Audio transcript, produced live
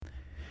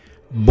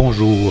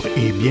Bonjour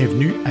et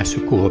bienvenue à ce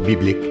cours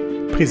biblique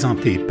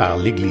présenté par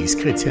l'Église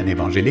chrétienne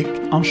évangélique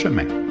En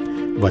Chemin.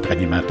 Votre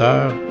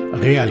animateur,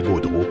 Réal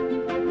Gaudreault,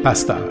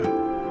 pasteur.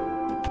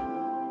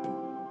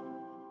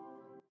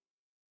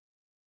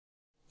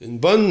 Une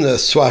bonne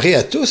soirée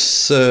à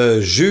tous.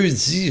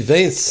 Jeudi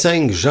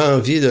 25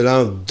 janvier de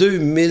l'an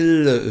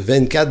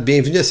 2024.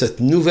 Bienvenue à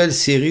cette nouvelle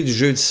série du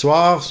jeudi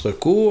soir, ce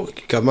cours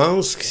qui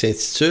commence, qui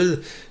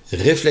s'intitule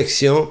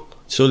Réflexion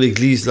sur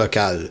l'Église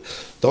locale.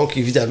 Donc,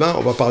 évidemment,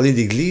 on va parler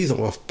d'Église,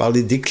 on va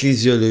parler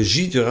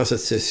d'ecclésiologie durant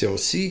cette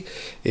session-ci.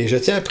 Et je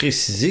tiens à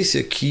préciser ce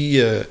qui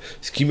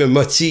me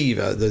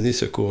motive à donner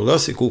ce cours-là,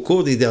 c'est qu'au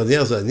cours des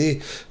dernières années,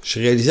 je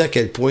réalisais à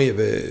quel point il y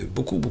avait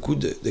beaucoup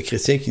de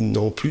chrétiens qui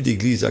n'ont plus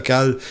d'Église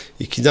locale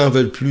et qui n'en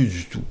veulent plus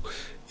du tout.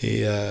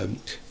 Et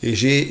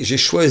j'ai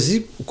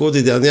choisi, au cours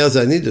des dernières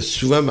années, de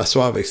souvent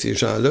m'asseoir avec ces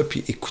gens-là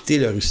puis écouter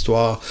leur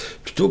histoire,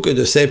 plutôt que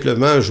de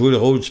simplement jouer le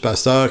rôle du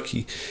pasteur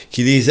qui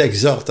les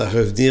exhorte à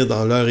revenir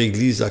dans leur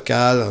église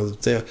locale,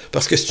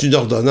 parce que c'est une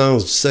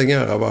ordonnance du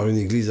Seigneur avoir une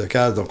église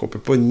locale, donc on peut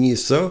pas nier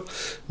ça,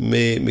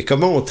 mais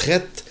comment on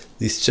traite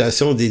des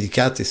situations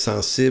délicates et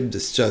sensibles, des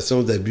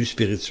situations d'abus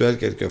spirituels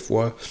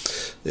quelquefois,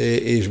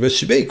 et je me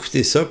suis bien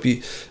écouté ça, puis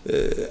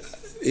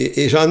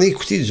et j'en ai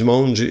écouté du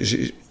monde,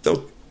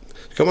 donc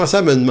je commençais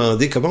à me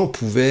demander comment on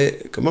pouvait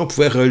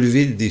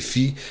relever le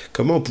défi,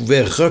 comment on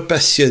pouvait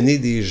repassionner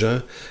des gens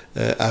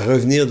à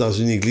revenir dans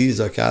une église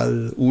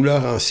locale ou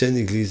leur ancienne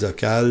église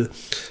locale.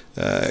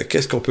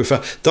 Qu'est-ce qu'on peut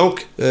faire?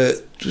 Donc,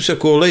 tout ce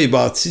cours-là est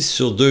bâti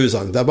sur deux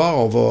angles.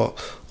 D'abord,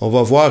 on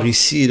va voir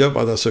ici et là,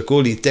 pendant ce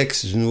cours, les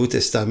textes du Nouveau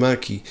Testament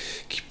qui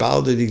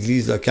parlent de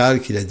l'Église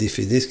locale, qui la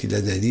définissent, qui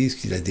l'analysent,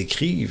 qui la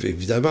décrivent.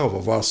 Évidemment, on va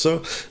voir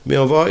ça. Mais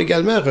on va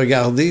également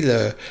regarder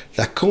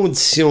la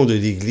condition de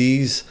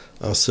l'Église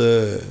en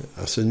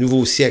ce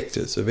nouveau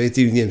siècle, ce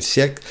 21e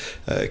siècle.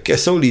 Quels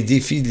sont les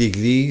défis de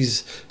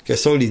l'Église? Quels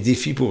sont les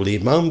défis pour les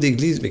membres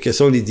d'Église? Mais quels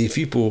sont les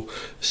défis pour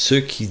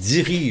ceux qui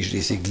dirigent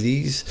les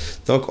Églises?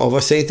 Donc, on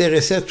va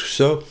s'intéresser à tout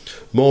ça.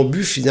 Mon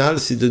but final,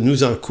 c'est de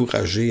nous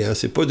encourager.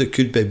 C'est pas de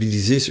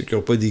culpabiliser ceux qui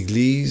n'ont pas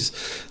d'Église,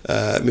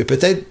 mais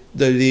peut-être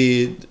de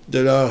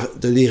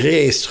les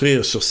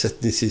réinstruire sur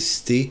cette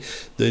nécessité,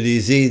 de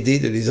les aider,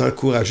 de les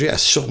encourager à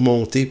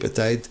surmonter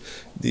peut-être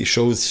des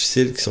choses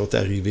difficiles qui sont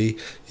arrivées.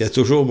 Il y a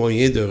toujours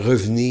moyen de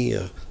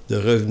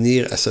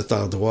revenir à cet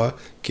endroit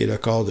qui est le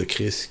corps de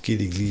Christ, qui est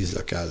l'Église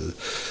locale.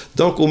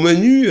 Donc, au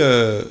menu,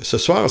 ce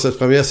soir, cette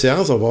première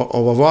séance,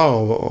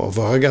 on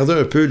va regarder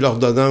un peu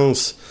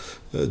l'ordonnance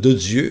de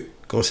Dieu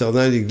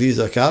concernant l'Église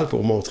locale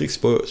pour montrer que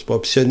c'est pas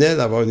optionnel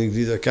d'avoir une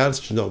Église locale,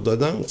 c'est une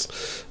ordonnance.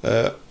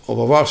 On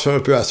va voir ça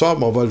un peu à soir,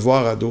 mais on va le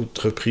voir à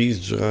d'autres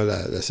reprises durant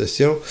la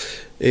session.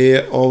 Et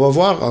on va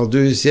voir en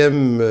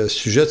deuxième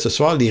sujet de ce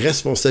soir les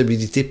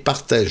responsabilités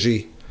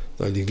partagées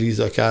dans l'Église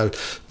locale.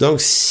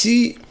 Donc,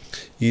 si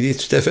il est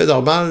tout à fait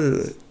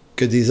normal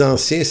que des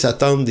anciens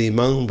s'attendent des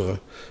membres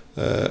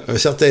un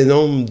certain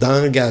nombre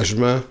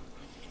d'engagements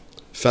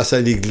face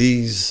à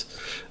l'Église,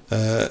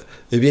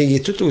 eh bien, il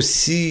est tout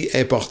aussi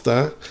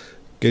important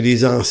que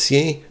les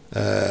anciens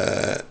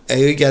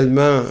aient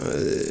également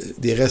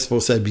des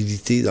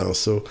responsabilités dans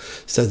ça.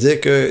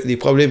 C'est-à-dire que les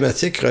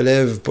problématiques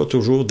relèvent pas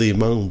toujours des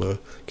membres.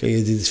 Quand il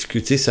y a des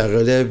difficultés, ça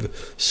relève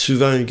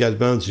souvent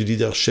également du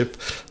leadership.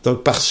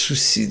 Donc, par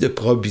souci de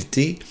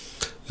probité,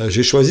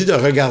 j'ai choisi de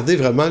regarder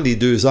vraiment les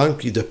deux angles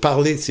puis de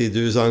parler de ces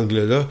deux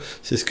angles-là.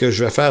 C'est ce que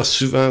je vais faire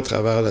souvent à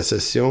travers la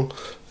session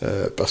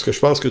parce que je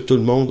pense que tout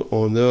le monde,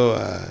 on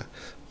a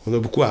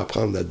beaucoup à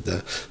apprendre là-dedans.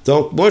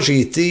 Donc, moi,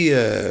 j'ai été,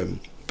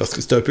 parce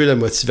que c'est un peu la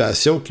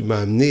motivation qui m'a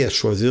amené à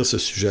choisir ce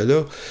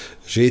sujet-là,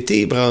 j'ai été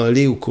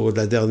ébranlé au cours de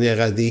la dernière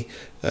année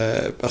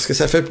parce que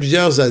ça fait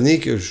plusieurs années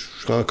que je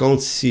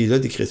rencontre ici et là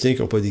des chrétiens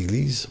qui n'ont pas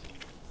d'église.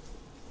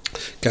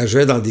 Quand je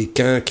vais dans des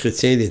camps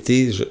chrétiens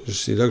l'été,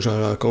 c'est là que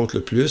j'en rencontre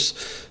le plus.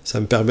 Ça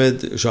me permet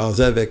de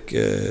jaser avec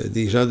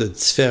des gens de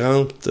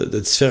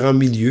différents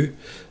milieux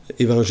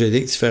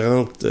évangéliques,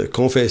 différentes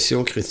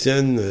confessions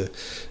chrétiennes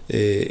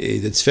et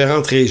de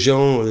différentes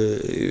régions.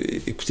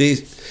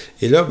 Écoutez,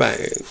 et là,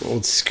 on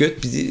discute,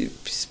 puis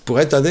pour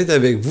être honnête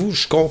avec vous,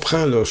 je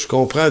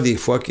comprends des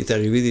fois qu'il est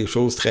arrivé des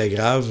choses très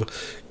graves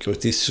qui ont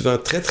été souvent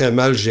très, très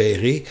mal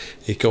gérées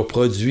et qui ont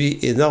produit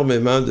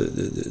énormément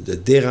de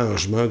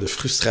dérangements, de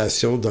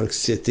frustration,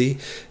 d'anxiété.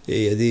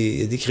 Et il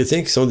y a des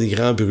chrétiens qui sont des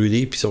grands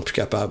brûlés puis ils sont plus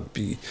capables.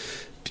 Puis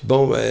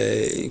bon,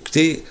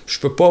 écoutez, je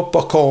peux pas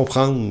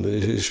comprendre.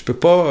 Je peux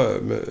pas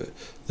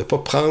ne pas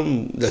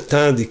prendre le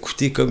temps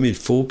d'écouter comme il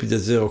faut puis de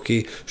dire, OK,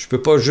 je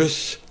peux pas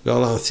juste leur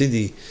lancer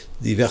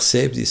des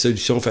versets puis des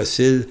solutions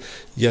faciles.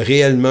 Il y a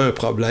réellement un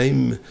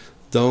problème.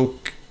 Donc,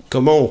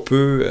 comment on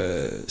peut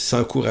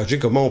s'encourager,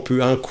 comment on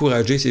peut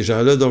encourager ces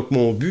gens-là. Donc,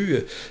 mon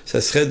but,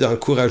 ça serait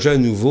d'encourager à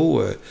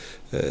nouveau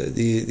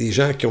des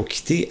gens qui ont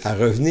quitté à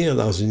revenir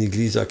dans une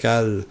église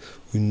locale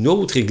une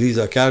autre église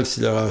locale,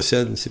 si leur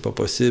ancienne, c'est pas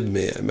possible,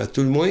 mais à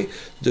tout le moins,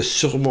 de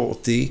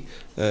surmonter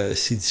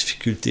ces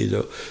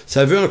difficultés-là.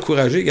 Ça veut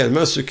encourager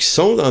également ceux qui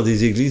sont dans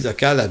des églises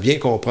locales à bien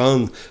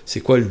comprendre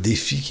c'est quoi le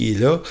défi qui est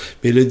là,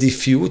 mais le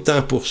défi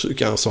autant pour ceux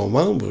qui en sont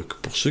membres que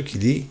pour ceux qui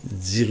les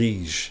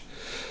dirigent.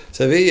 Vous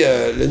savez,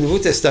 le Nouveau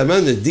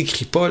Testament ne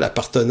décrit pas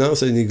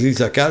l'appartenance à une église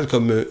locale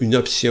comme une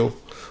option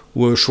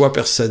ou un choix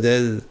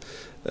personnel.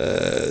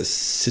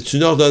 C'est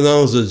une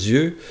ordonnance de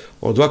Dieu.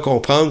 On doit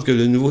comprendre que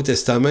le Nouveau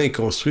Testament est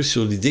construit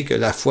sur l'idée que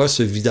la foi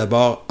se vit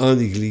d'abord en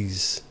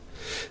Église.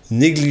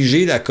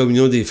 Négliger la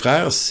communion des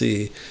frères,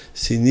 c'est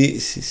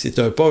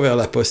un pas vers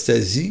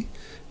l'apostasie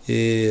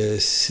et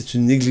c'est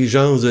une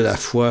négligence de la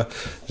foi.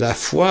 La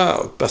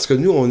foi, parce que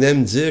nous, on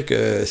aime dire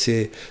que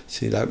c'est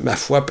ma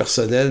foi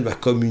personnelle, ma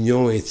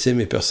communion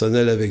intime et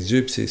personnelle avec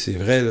Dieu, puis c'est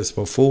vrai, là, c'est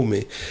pas faux,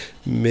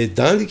 mais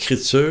dans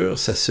l'Écriture,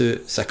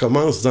 ça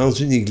commence dans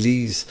une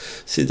Église.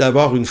 C'est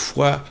d'abord une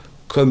foi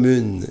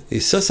commune. Et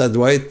ça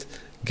doit être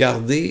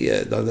gardé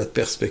dans notre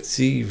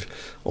perspective.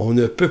 On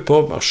ne peut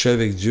pas marcher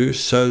avec Dieu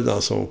seul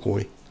dans son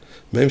coin,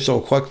 même si on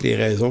croit que les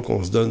raisons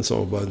qu'on se donne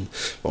sont bonnes.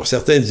 Bon,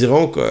 certains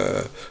diront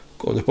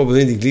qu'on n'a pas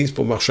besoin d'église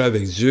pour marcher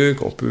avec Dieu,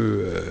 qu'on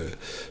peut...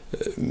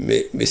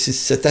 mais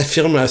cette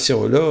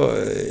affirmation-là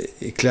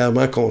est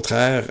clairement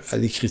contraire à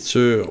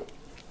l'Écriture.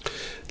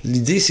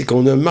 L'idée, c'est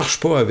qu'on ne marche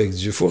pas avec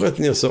Dieu. Il faut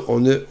retenir ça.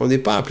 On n'est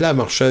pas appelé à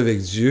marcher avec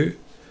Dieu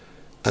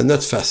à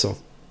notre façon,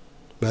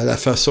 mais à la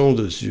façon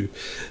de Dieu.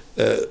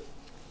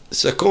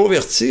 Se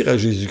convertir à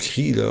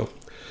Jésus-Christ, là,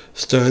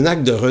 c'est un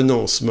acte de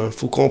renoncement. Il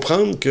faut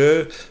comprendre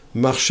que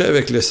marcher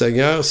avec le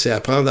Seigneur, c'est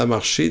apprendre à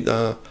marcher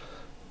dans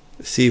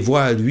ses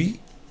voies à lui,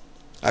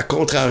 à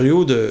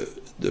contrario de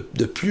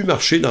plus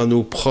marcher dans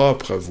nos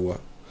propres voies.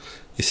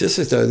 Et ça,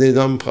 c'est un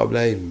énorme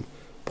problème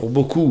pour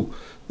beaucoup.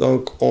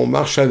 Donc, on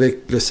marche avec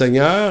le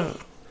Seigneur,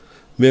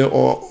 mais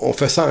on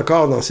fait ça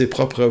encore dans ses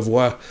propres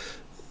voies.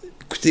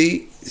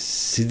 Écoutez,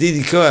 c'est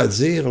délicat à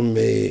dire,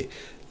 mais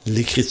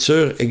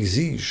l'Écriture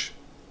exige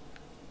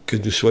que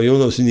nous soyons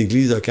dans une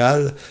église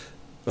locale,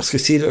 parce que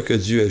c'est là que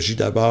Dieu agit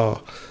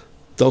d'abord.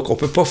 Donc, on ne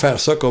peut pas faire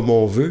ça comme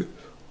on veut.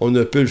 On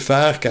ne peut le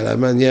faire qu'à la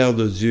manière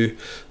de Dieu.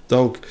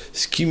 Donc,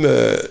 ce qui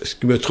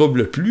me trouble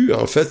le plus,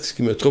 en fait, ce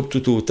qui me trouble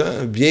tout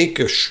autant, bien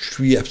que je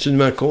suis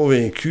absolument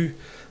convaincu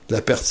de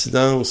la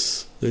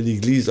pertinence de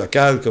l'église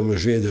locale, comme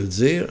je viens de le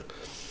dire,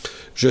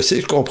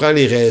 je comprends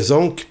les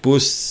raisons qui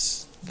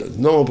poussent de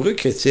nombreux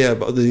chrétiens à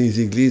abandonner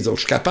les églises. Donc,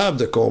 je suis capable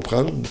de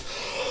comprendre.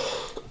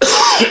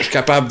 Je suis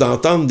capable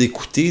d'entendre,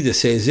 d'écouter, de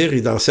saisir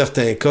et dans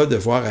certains cas, de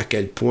voir à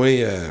quel point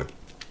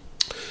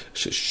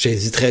je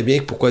saisis très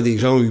bien pourquoi des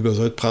gens ont eu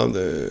besoin de prendre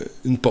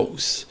une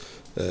pause.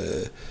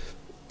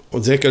 On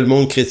dirait que le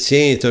monde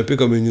chrétien est un peu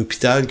comme un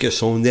hôpital qui a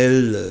son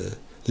aile,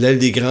 l'aile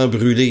des grands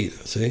brûlés.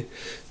 Là, tu sais.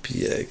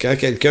 Puis quand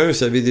quelqu'un, vous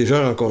savez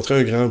déjà rencontré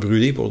un grand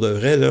brûlé pour de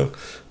vrai, là,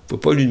 vous ne pouvez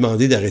pas lui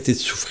demander d'arrêter de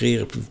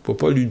souffrir. Vous ne pouvez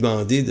pas lui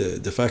demander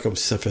de faire comme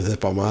si ça faisait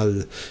pas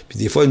mal. Puis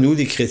des fois, nous,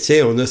 les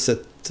chrétiens, on a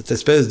cette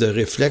espèce de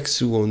réflexe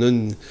où on a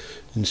une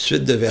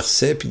suite de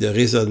versets puis de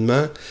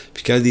raisonnements.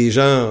 Puis quand des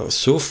gens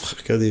souffrent,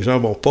 quand des gens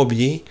vont pas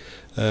bien,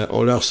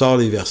 on leur sort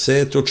les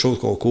versets, toute chose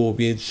concourt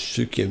bien de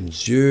ceux qui aiment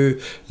Dieu,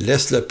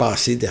 laisse le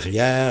passé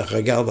derrière,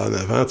 regarde en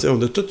avant. Tu sais,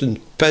 on a toute une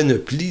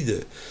panoplie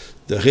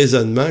de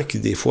raisonnements qui,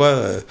 des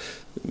fois,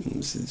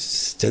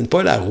 tiennent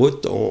pas la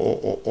route.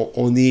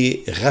 On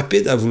est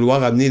rapide à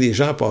vouloir amener les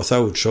gens à passer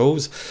à autre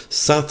chose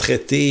sans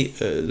traiter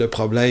le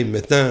problème.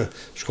 Maintenant,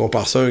 je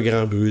compare ça à un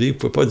grand brûlé. Vous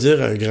pouvez pas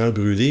dire à un grand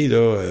brûlé,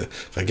 là,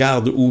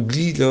 regarde,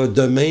 oublie, là,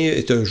 demain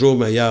est un jour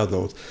meilleur.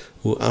 Donc,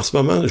 en ce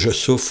moment, je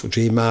souffre,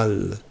 j'ai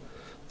mal.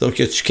 Donc,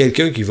 y a-tu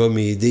quelqu'un qui va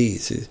m'aider?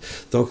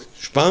 Donc,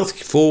 je pense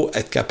qu'il faut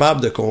être capable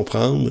de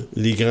comprendre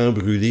les grands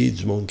brûlés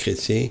du monde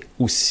chrétien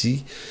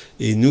aussi,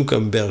 et nous,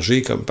 comme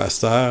bergers, comme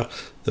pasteurs,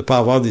 de ne pas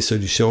avoir des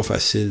solutions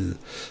faciles.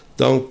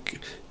 Donc,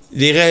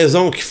 les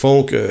raisons qui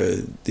font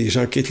que des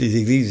gens quittent les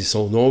églises, ils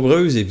sont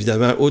nombreuses,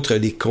 évidemment, outre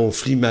les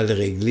conflits mal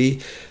réglés.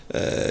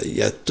 Il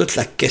y a toute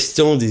la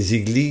question des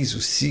églises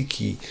aussi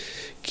qui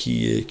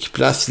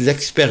place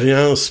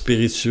l'expérience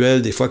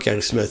spirituelle, des fois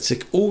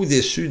charismatique,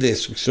 au-dessus de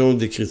l'instruction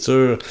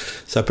d'écriture.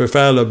 Ça peut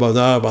faire le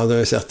bonheur pendant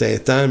un certain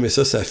temps, mais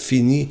ça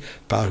finit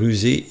par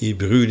user et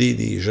brûler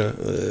des gens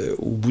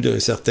au bout d'un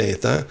certain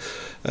temps.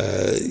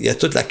 Il y a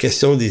toute la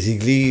question des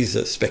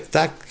églises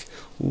spectacles,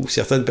 où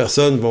certaines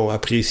personnes vont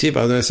apprécier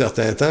pendant un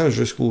certain temps,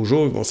 jusqu'au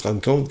jour où ils vont se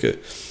rendre compte que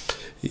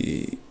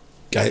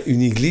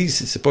une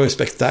église, c'est pas un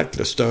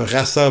spectacle, c'est un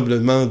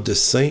rassemblement de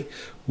saints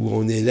où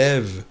on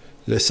élève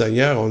le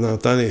Seigneur, on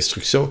entend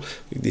l'instruction.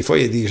 Des fois,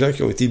 il y a des gens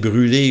qui ont été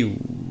brûlés ou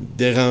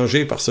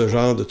dérangés par ce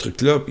genre de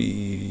truc-là,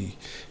 puis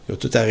ils ont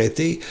tout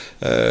arrêté.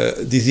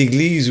 Des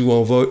églises où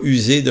on va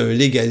user d'un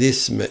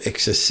légalisme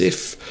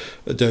excessif,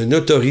 d'un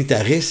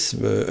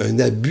autoritarisme, un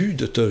abus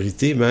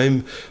d'autorité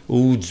même,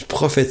 ou du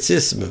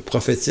prophétisme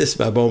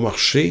à bon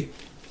marché.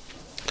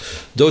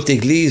 D'autres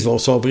églises vont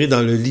sombrer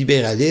dans le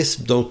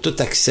libéralisme, donc tout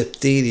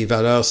accepter les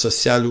valeurs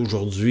sociales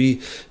aujourd'hui,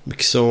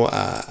 qui sont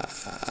à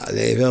à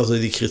l'inverse de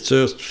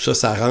l'Écriture, tout ça,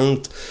 ça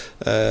rentre.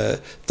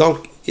 Donc,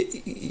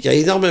 il y a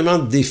énormément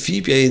de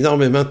défis, puis il y a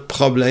énormément de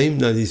problèmes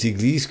dans les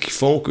églises qui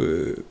font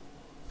que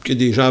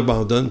des gens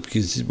abandonnent, puis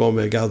qui se disent, bon,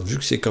 mais regarde, vu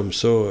que c'est comme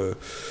ça,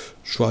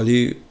 je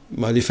vais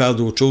aller faire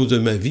d'autres choses de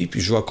ma vie,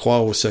 puis je vais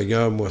croire au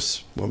Seigneur,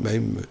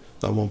 moi-même,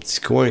 dans mon petit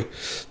coin.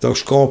 Donc,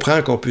 je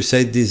comprends qu'on puisse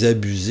être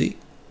désabusé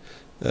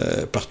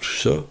par tout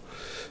ça,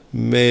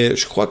 mais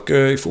je crois qu'il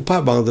ne faut pas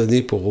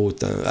abandonner pour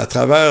autant. À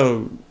travers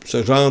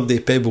ce genre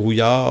d'épais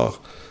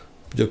brouillard,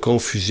 de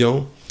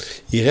confusion,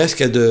 il reste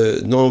qu'il y a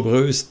de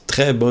nombreuses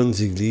très bonnes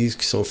églises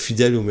qui sont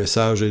fidèles au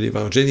message de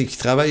l'Évangile et qui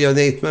travaillent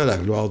honnêtement à la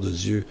gloire de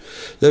Dieu.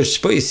 Là, je ne dis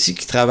pas ici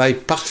qu'ils travaillent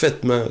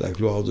parfaitement à la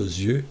gloire de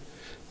Dieu,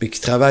 mais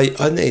qui travaillent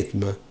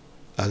honnêtement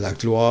à la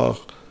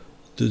gloire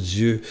de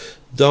Dieu.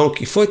 Donc,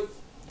 il faut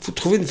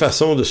trouver une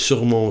façon de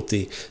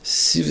surmonter.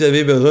 Si vous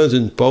avez besoin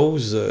d'une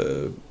pause,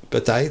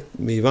 peut-être,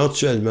 mais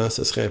éventuellement,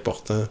 ce serait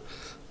important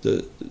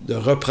de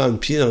reprendre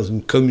pied dans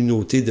une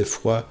communauté de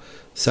foi,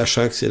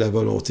 sachant que c'est la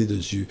volonté de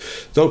Dieu.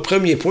 Donc,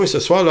 premier point ce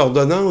soir,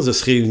 l'ordonnance de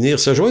se réunir.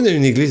 Se joindre à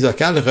une église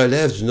locale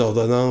relève d'une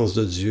ordonnance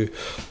de Dieu.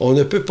 On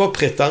ne peut pas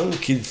prétendre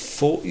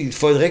il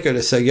faudrait que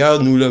le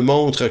Seigneur nous le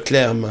montre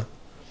clairement.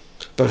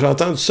 Parce que j'ai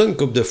entendu ça une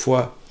couple de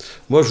fois.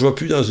 Moi, je ne vais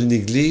plus dans une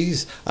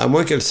église, à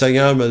moins que le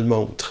Seigneur me le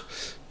montre.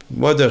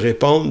 Moi, de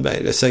répondre,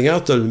 le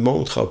Seigneur ne te le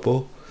montrera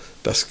pas,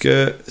 parce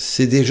que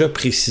c'est déjà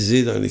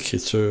précisé dans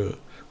l'Écriture.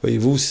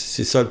 Voyez-vous,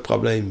 c'est ça le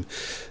problème.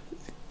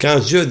 Quand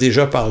Dieu a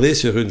déjà parlé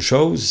sur une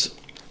chose,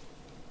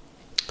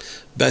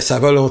 sa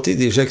volonté est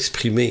déjà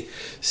exprimée.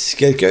 Si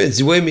quelqu'un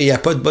dit « Ouais, mais il n'y a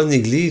pas de bonne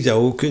église, il n'y a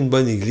aucune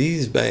bonne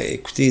église »,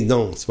 écoutez,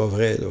 non, c'est pas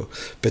vrai, là.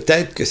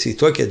 Peut-être que c'est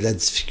toi qui as de la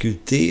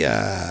difficulté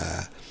à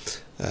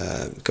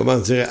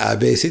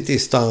baisser tes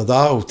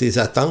standards ou tes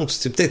attentes.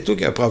 C'est peut-être toi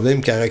qui as un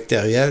problème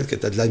caractériel, que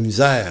tu as de la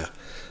misère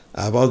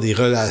à avoir des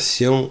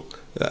relations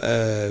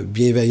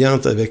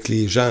bienveillantes avec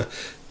les gens.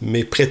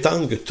 Mais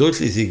prétendre que toutes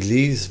les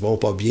églises vont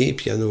pas bien,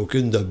 puis il n'y en a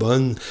aucune de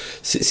bonne,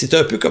 c'est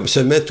un peu comme se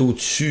mettre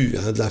au-dessus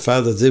de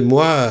l'affaire, de dire,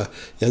 moi,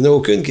 il n'y en a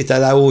aucune qui est à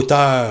la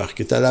hauteur,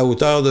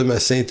 de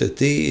ma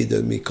sainteté et de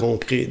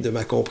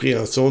ma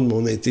compréhension, de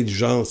mon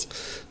intelligence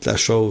de la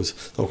chose.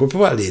 Donc, on ne peut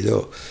pas aller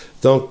là.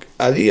 Donc,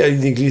 aller à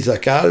une église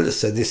locale,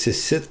 ça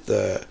nécessite...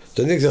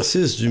 c'est un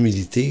exercice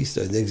d'humilité,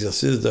 c'est un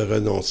exercice de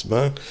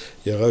renoncement.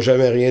 Il n'y aura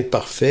jamais rien de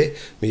parfait,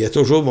 mais il y a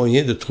toujours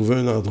moyen de trouver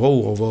un endroit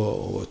où on va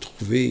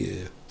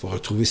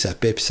retrouver sa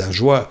paix et sa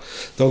joie.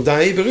 Donc, dans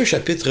Hébreux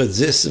chapitre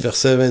 10,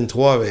 versets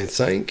 23 à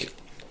 25,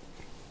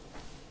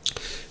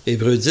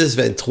 Hébreux 10,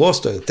 23,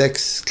 c'est un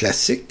texte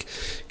classique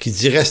qui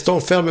dit «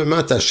 Restons fermement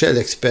attachés à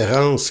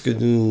l'expérience que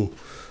nous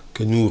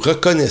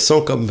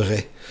reconnaissons comme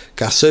vraie,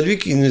 car celui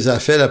qui nous a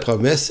fait la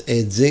promesse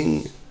est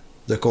digne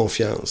de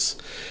confiance.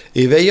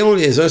 Et veillons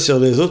les uns sur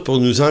les autres pour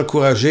nous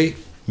encourager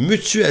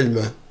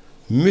mutuellement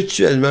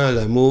à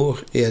l'amour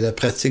et à la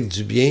pratique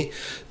du bien.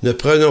 Ne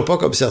prenons pas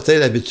comme certains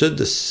l'habitude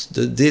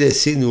de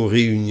délaisser nos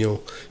réunions. »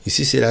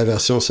 Ici, c'est la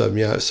version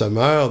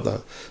sommaire.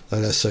 Dans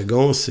la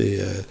seconde, c'est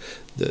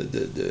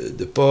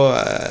de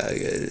pas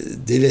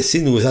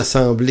délaisser nos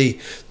assemblées.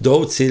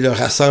 D'autres, c'est le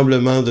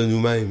rassemblement de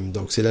nous-mêmes.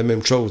 Donc, c'est la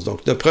même chose.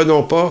 Donc, ne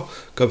prenons pas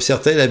comme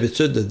certains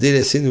l'habitude de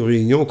délaisser nos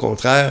réunions. Au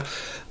contraire,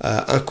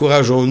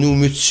 encourageons-nous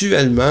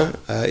mutuellement,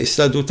 et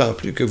cela d'autant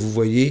plus que vous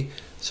voyez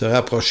se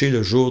rapprocher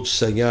le jour du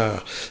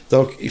Seigneur.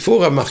 Donc, il faut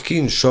remarquer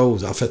une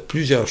chose, en fait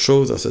plusieurs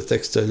choses dans ce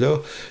texte-là,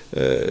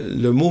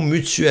 le mot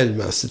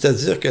mutuellement,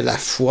 c'est-à-dire que la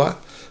foi,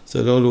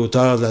 selon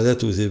l'auteur de la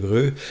lettre aux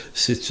Hébreux,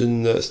 c'est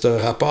un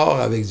rapport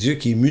avec Dieu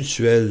qui est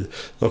mutuel.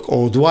 Donc,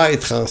 on doit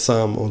être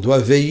ensemble, on doit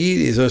veiller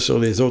les uns sur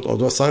les autres, on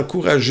doit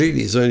s'encourager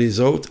les uns les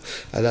autres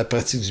à la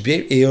pratique du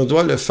bien, et on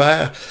doit le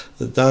faire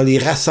dans les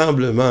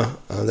rassemblements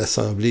en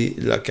assemblée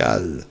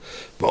locale.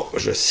 Bon,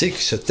 je sais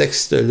que ce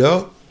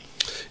texte-là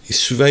est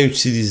souvent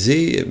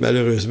utilisé,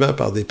 malheureusement,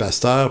 par des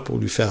pasteurs pour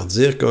lui faire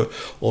dire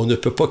qu'on ne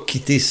peut pas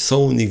quitter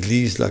son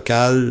église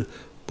locale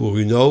pour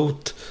une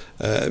autre,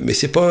 mais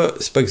c'est pas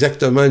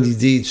exactement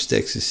l'idée du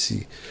texte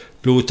ici.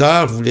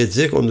 L'auteur voulait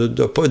dire qu'on ne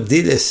doit pas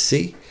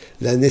délaisser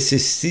la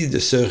nécessité de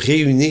se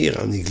réunir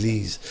en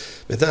église.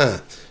 Maintenant,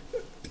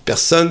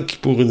 personne qui,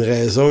 pour une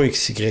raison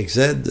X, Y, Z,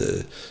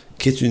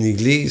 quitte une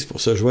église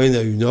pour se joindre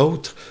à une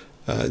autre,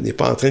 n'est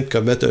pas en train de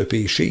commettre un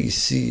péché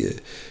ici.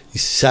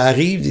 Ça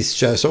arrive des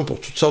situations pour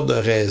toutes sortes de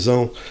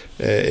raisons.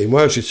 Et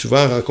moi, j'ai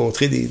souvent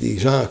rencontré des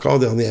gens encore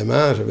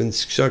dernièrement. J'avais une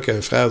discussion avec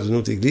un frère d'une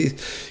autre église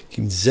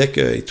qui me disait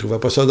qu'il ne trouvait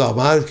pas ça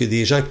normal que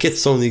des gens quittent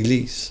son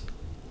église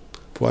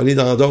pour aller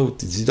dans d'autres.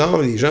 Il dit non,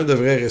 les gens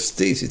devraient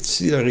rester, c'est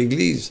ici leur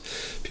église.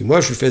 Puis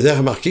moi, je lui faisais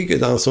remarquer que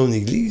dans son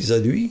église, à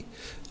lui,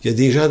 il y a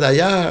des gens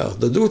d'ailleurs,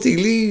 d'autres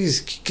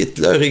églises qui quittent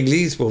leur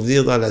église pour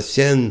venir dans la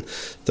sienne.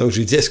 Donc, je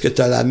lui dis, est-ce que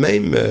tu as la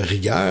même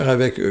rigueur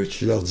avec eux?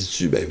 Tu leur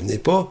dis-tu, venez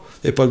pas. Vous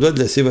n'avez pas le droit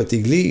de laisser votre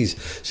église.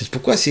 Je dis,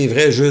 pourquoi c'est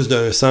vrai juste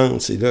d'un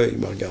sens? Et là, il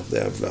me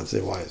regardait en voulant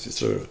dire, ouais, c'est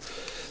sûr. Tu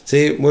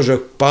sais, moi, je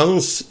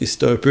pense, et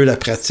c'est un peu la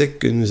pratique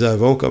que nous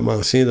avons comme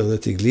anciens dans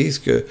notre église,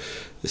 que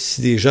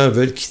si des gens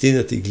veulent quitter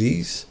notre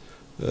église,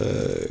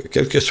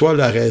 quelle que soit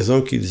la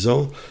raison qu'ils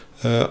ont,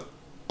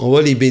 on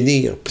va les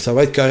bénir. Ça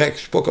va être correct.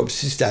 C'est pas comme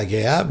si c'était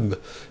agréable,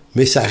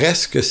 mais ça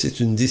reste que c'est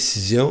une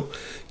décision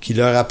qui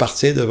leur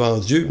appartient devant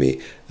Dieu, mais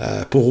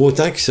pour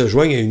autant qu'ils se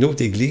joignent à une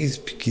autre église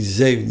puis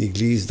qu'ils aient une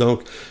église.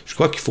 Donc, je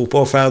crois qu'il ne faut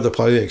pas faire de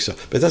problème avec ça.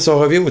 Maintenant, si on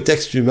revient au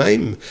texte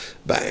lui-même,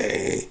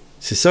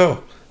 c'est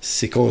ça.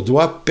 C'est qu'on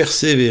doit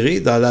persévérer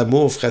dans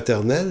l'amour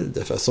fraternel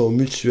de façon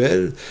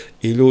mutuelle,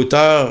 et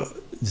l'auteur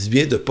dit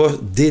bien de ne pas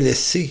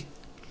délaisser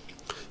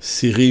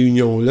ces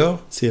réunions-là,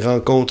 ces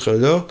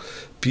rencontres-là,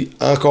 puis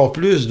encore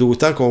plus,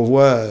 d'autant qu'on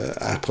voit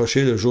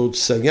approcher le jour du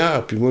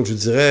Seigneur. Puis moi, je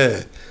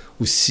dirais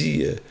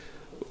aussi,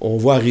 on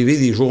voit arriver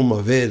des jours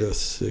mauvais, là.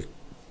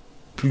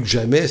 Plus que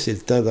jamais, c'est le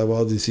temps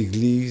d'avoir des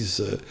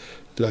églises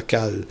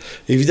locales.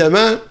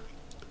 Évidemment,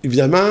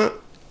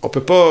 on ne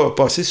peut pas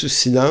passer sous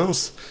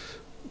silence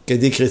qu'il y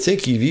a des chrétiens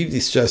qui vivent des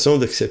situations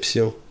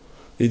d'exception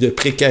et de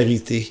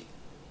précarité,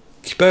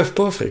 qui ne peuvent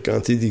pas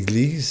fréquenter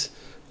d'église,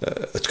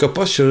 en tout cas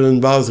pas sur une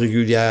base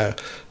régulière.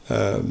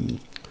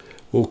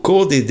 Au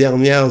cours des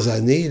dernières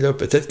années, là,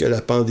 peut-être que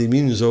la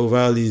pandémie nous a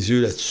ouvert les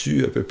yeux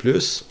là-dessus un peu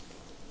plus,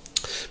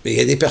 mais il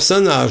y a des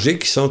personnes âgées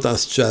qui sont en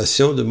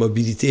situation de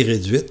mobilité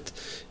réduite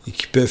et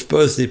qui ne peuvent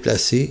pas se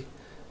déplacer.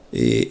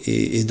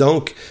 Et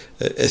donc,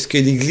 est-ce que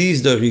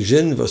l'Église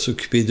d'origine va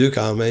s'occuper d'eux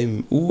quand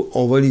même, ou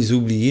on va les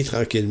oublier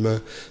tranquillement?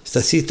 C'est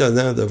assez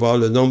étonnant de voir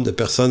le nombre de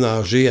personnes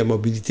âgées à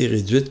mobilité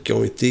réduite qui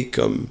ont été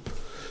comme,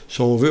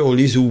 si on veut, on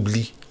les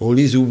oublie. On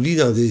les oublie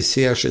dans des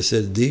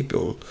CHSLD, puis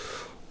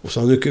on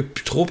s'en occupe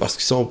plus trop parce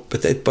qu'ils sont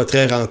peut-être pas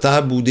très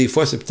rentables, ou des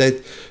fois c'est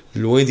peut-être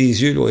loin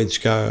des yeux, loin du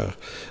cœur.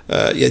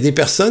 Il y a des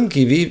personnes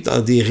qui vivent dans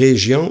des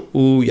régions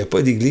où il n'y a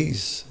pas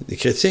d'église. Des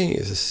chrétiens,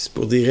 c'est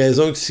pour des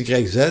raisons X,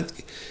 Y, Z,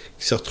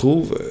 qui se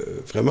retrouvent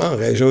vraiment en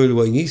région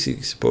éloignée.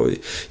 C'est pas...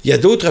 Il y a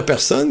d'autres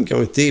personnes qui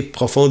ont été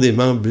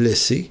profondément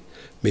blessées,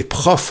 mais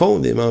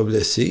profondément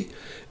blessées,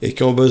 et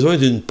qui ont besoin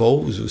d'une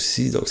pause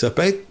aussi. Donc ça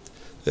peut être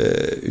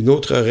une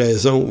autre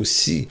raison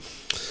aussi.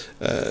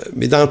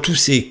 Mais dans tous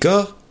ces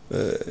cas,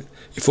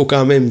 il faut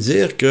quand même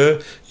dire qu'il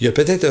y a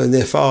peut-être un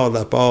effort de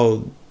la part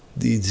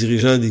des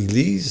dirigeants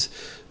d'Église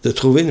de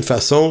trouver une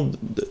façon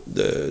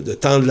de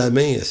tendre la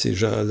main à ces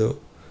gens-là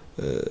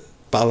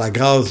par la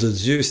grâce de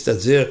Dieu,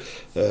 c'est-à-dire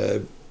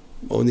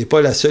on n'est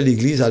pas la seule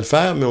Église à le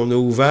faire, mais on a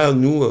ouvert,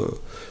 nous,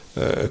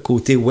 un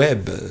côté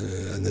web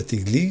à notre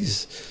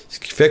Église, ce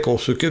qui fait qu'on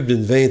s'occupe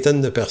d'une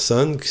vingtaine de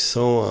personnes qui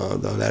sont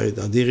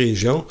dans des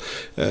régions,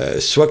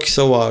 soit qui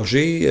sont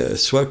âgées,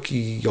 soit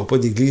qui n'ont pas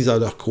d'église dans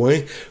leur coin,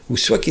 ou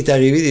soit qu'il est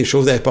arrivé des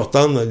choses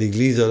importantes dans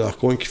l'église de leur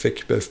coin qui fait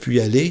qu'ils ne peuvent plus y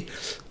aller.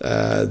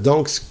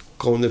 Donc, ce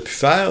qu'on a pu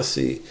faire,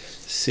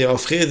 c'est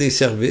offrir des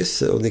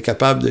services. On est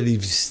capable de les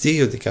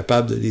visiter, on est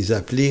capable de les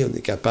appeler, on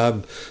est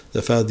capable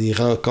de faire des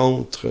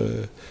rencontres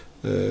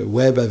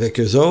web avec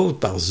eux autres,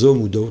 par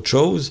Zoom ou d'autres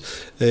choses,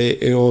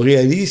 et on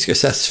réalise que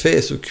ça se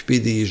fait s'occuper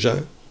des gens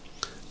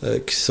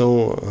qui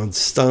sont en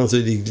distance de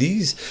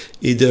l'Église,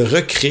 et de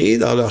recréer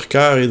dans leur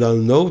cœur et dans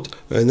le nôtre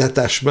un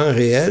attachement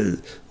réel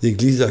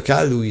d'Église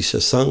locale où ils se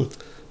sentent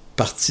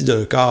partie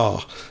d'un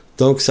corps.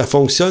 Donc ça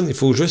fonctionne, il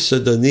faut juste se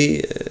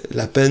donner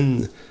la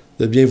peine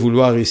de bien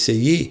vouloir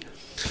essayer.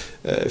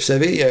 Vous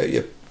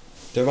savez,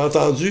 j'avais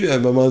entendu à un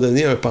moment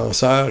donné un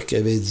penseur qui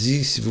avait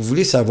dit, si vous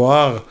voulez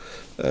savoir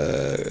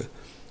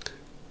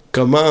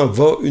comment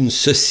va une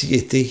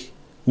société,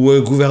 ou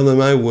un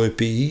gouvernement, ou un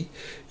pays,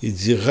 il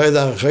dit,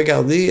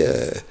 regardez,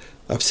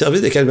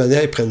 observez de quelle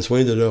manière ils prennent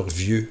soin de leurs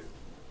vieux.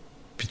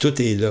 Puis tout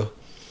est là.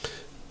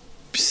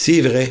 Puis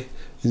c'est vrai,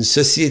 une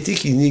société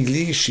qui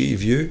néglige ses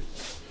vieux,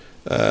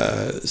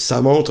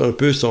 ça montre un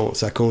peu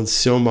sa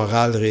condition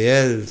morale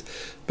réelle.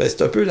 Ben,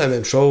 c'est un peu la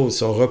même chose.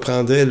 Si on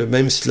reprendrait le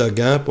même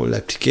slogan et on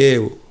l'appliquait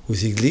aux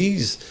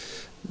églises,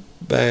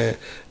 ben,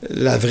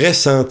 la vraie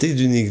santé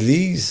d'une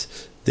église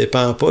ne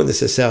dépend pas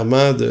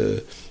nécessairement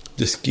de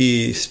ce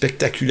qui est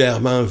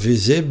spectaculairement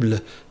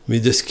visible, mais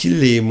de ce qui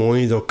l'est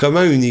moins. Donc,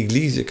 comment une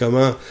église et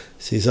comment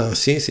ses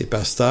anciens, ses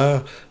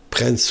pasteurs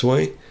prennent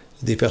soin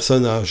des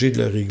personnes âgées de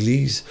leur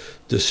église,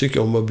 de ceux qui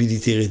ont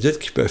mobilité réduite,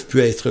 qui ne peuvent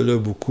plus être là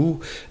beaucoup.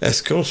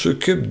 Est-ce qu'on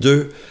s'occupe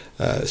d'eux,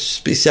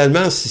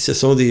 spécialement si ce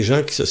sont des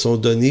gens qui se sont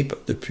donnés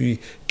depuis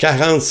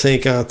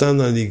 40-50 ans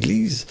dans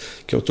l'Église,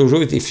 qui ont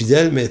toujours été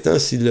fidèles, maintenant,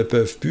 s'ils ne le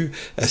peuvent plus,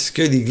 est-ce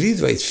que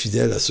l'Église va être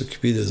fidèle à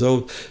s'occuper d'eux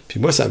autres? Puis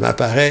moi, ça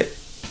m'apparaît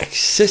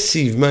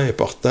excessivement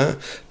important,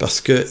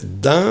 parce que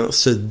dans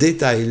ce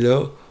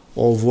détail-là,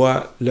 on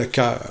voit le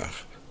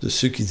cœur de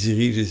ceux qui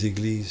dirigent les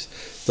églises.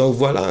 Donc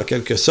voilà, en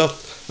quelque sorte,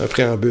 un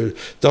préambule.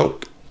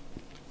 Donc,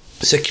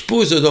 ce qui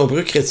pousse de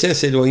nombreux chrétiens à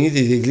s'éloigner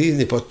des églises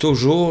n'est pas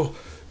toujours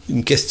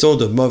une question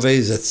de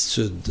mauvaise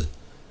attitude.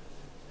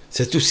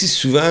 C'est aussi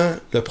souvent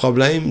le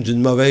problème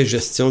d'une mauvaise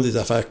gestion des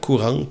affaires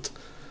courantes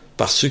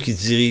par ceux qui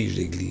dirigent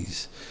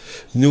l'Église.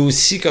 Nous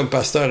aussi, comme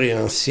pasteurs et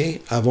anciens,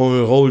 avons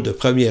un rôle de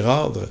premier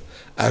ordre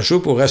à jouer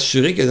pour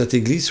assurer que notre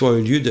Église soit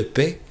un lieu de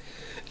paix,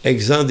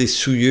 exempt des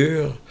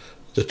souillures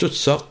de toutes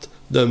sortes,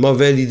 d'un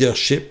mauvais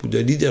leadership ou de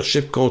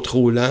leadership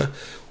contrôlant,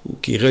 ou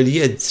qui est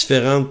relié à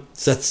différentes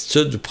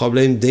attitudes ou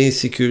problèmes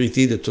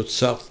d'insécurité de toutes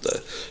sortes.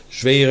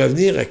 Je vais y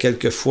revenir à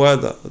quelques fois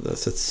dans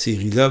cette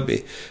série-là,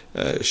 mais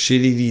chez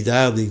les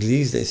leaders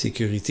d'église,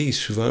 l'insécurité est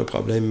souvent un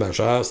problème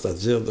majeur,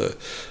 c'est-à-dire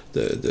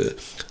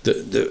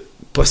de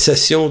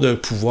possession d'un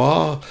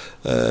pouvoir,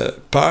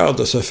 peur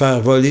de se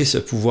faire voler ce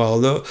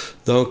pouvoir-là.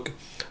 Donc,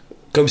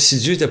 comme si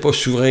Dieu n'était pas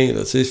souverain.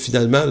 Là,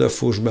 finalement, il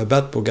faut que je me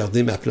batte pour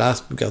garder ma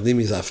place, pour garder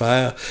mes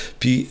affaires.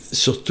 Puis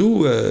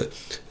surtout,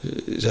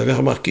 j'avais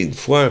remarqué une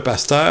fois un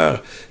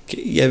pasteur,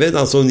 qu'il y avait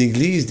dans son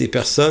église des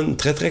personnes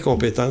très, très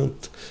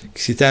compétentes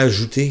qui s'étaient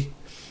ajoutées.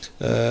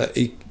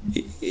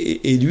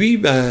 Et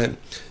lui,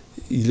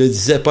 il le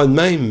disait pas de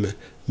même,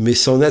 mais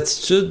son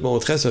attitude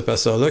montrait à ce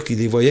pasteur-là qu'il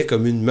les voyait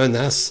comme une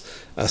menace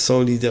à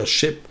son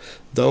leadership.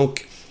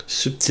 Donc,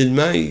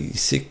 subtilement,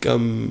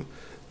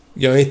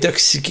 il a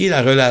intoxiqué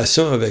la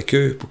relation avec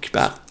eux pour qu'ils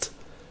partent.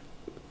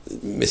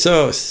 Mais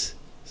ça,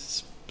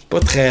 c'est pas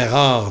très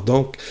rare.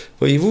 Donc,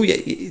 voyez-vous,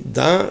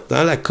 dans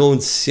la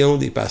condition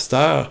des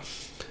pasteurs,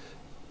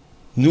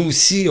 nous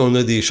aussi, on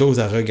a des choses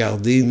à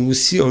regarder. Nous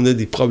aussi, on a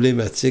des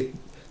problématiques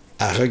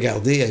à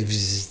regarder, à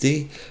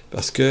visiter,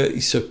 parce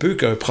qu'il se peut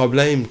qu'un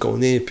problème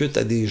qu'on impute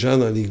à des gens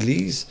dans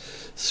l'Église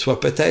soit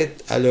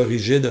peut-être à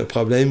l'origine d'un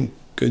problème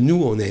que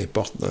nous, on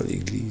importe dans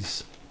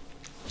l'Église.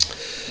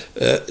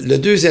 Le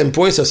deuxième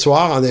point ce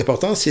soir en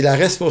importance, c'est la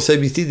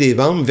responsabilité des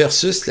membres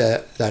versus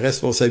la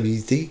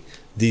responsabilité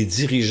des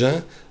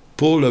dirigeants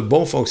pour le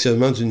bon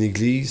fonctionnement d'une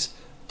Église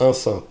en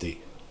santé.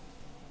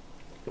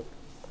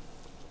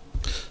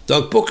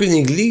 Donc, pour qu'une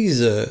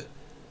Église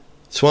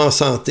soit en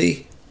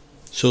santé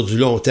sur du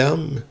long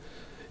terme,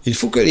 il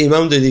faut que les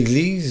membres de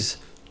l'Église,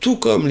 tout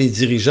comme les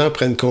dirigeants,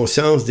 prennent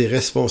conscience des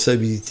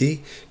responsabilités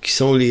qui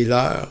sont les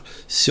leurs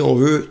si on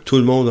veut tout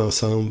le monde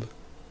ensemble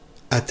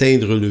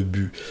atteindre le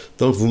but.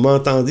 Donc, vous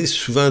m'entendez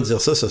souvent dire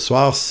ça ce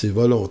soir, c'est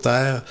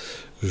volontaire.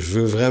 Je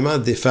veux vraiment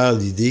défaire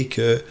l'idée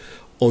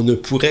qu'on ne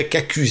pourrait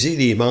qu'accuser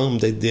les membres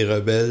d'être des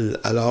rebelles,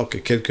 alors que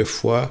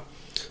quelquefois,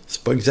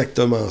 c'est pas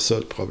exactement ça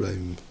le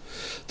problème.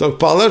 Donc,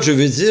 par là, je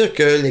veux dire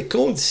que les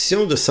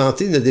conditions de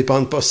santé ne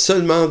dépendent pas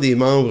seulement des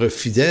membres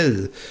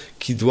fidèles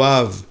qui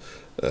doivent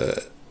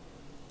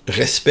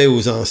respect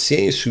aux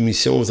anciens,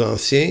 soumission aux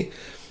anciens.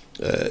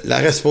 La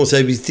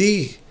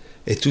responsabilité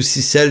est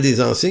aussi celle des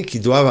anciens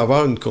qui doivent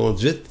avoir une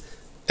conduite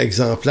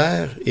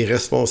exemplaire et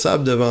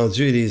responsable devant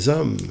Dieu et les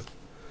hommes.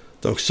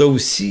 Donc ça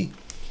aussi,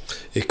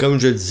 et comme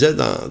je le disais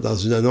dans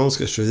une annonce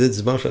que je faisais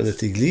dimanche à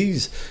notre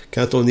église,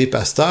 quand on est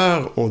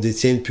pasteur, on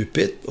détient le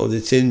pupitre, on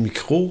détient le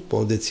micro,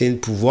 on détient le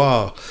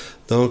pouvoir.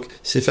 Donc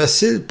c'est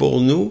facile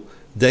pour nous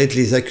d'être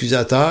les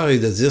accusateurs et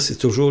de dire c'est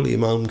toujours les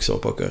membres qui sont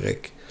pas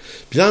corrects.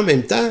 Puis là, en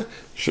même temps,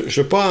 je ne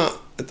suis pas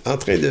en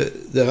train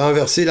de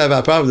renverser la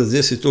vapeur de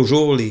dire c'est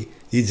toujours les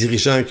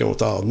dirigeants qui ont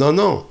tort. Non,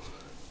 non.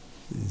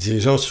 Les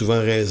dirigeants ont souvent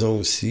raison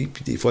aussi,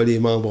 puis des fois les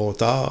membres ont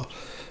tort.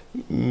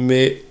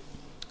 Mais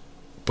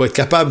pour être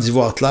capable d'y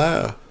voir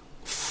clair,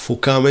 il faut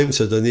quand même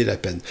se donner la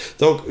peine.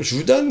 Donc, je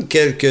vous donne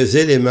quelques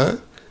éléments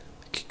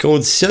qui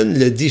conditionnent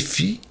le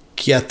défi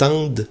qui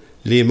attendent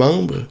les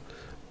membres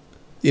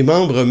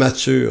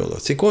matures. Là.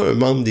 C'est quoi un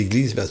membre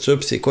d'église mature,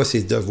 puis c'est quoi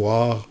ses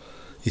devoirs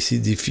et ses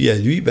défis à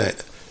lui?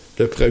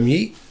 Le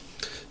premier,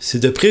 c'est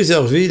de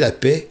préserver la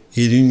paix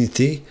et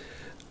l'unité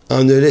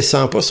en ne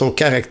laissant pas son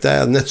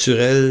caractère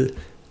naturel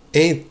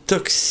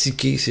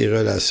intoxiquer ses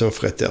relations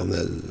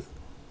fraternelles.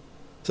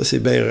 Ça, c'est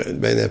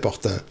bien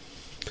important.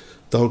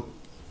 Donc,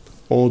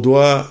 on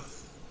doit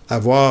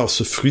avoir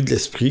ce fruit de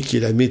l'esprit qui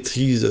est la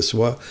maîtrise de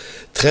soi,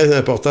 très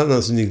important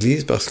dans une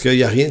église parce qu'il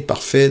n'y a rien de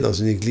parfait dans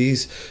une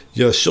église.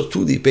 Il y a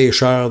surtout des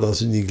pécheurs dans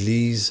une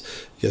église.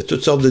 Il y a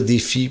toutes sortes de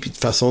défis puis de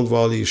façons de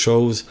voir les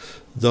choses.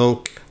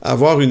 Donc,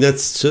 avoir une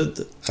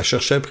attitude à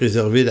chercher à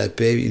préserver la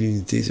paix et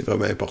l'unité, c'est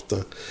vraiment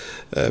important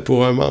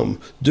pour un membre.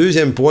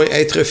 Deuxième point,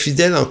 être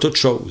fidèle en toutes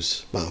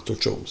choses. En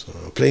toutes choses,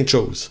 en plein de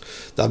choses.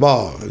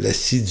 D'abord,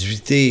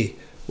 l'assiduité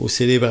aux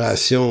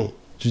célébrations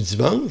du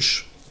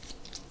dimanche.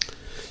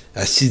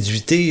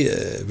 Assiduité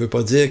ne veut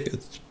pas dire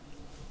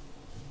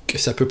que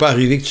ça ne peut pas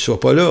arriver que tu ne sois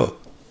pas là.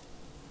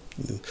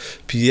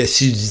 Puis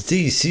assiduité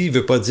ici ne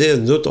veut pas dire,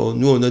 nous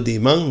on a des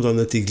membres dans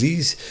notre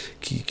église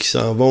qui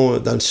s'en vont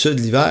dans le sud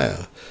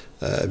l'hiver.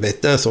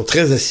 Maintenant, ils sont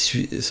très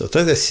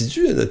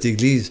assidus à notre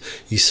église.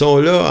 Ils sont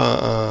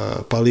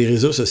là par les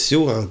réseaux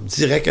sociaux, en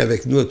direct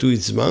avec nous à tous les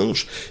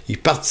dimanches. Ils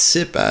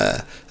participent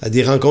à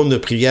des rencontres de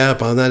prière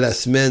pendant la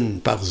semaine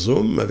par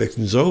Zoom avec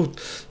nous autres.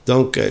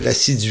 Donc,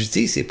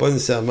 l'assiduité, c'est pas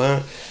nécessairement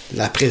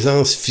la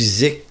présence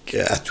physique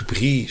à tout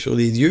prix sur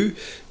les lieux,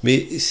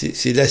 mais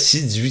c'est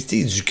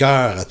l'assiduité du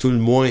cœur à tout le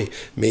moins.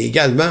 Mais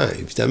également,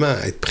 évidemment,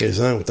 être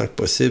présent autant que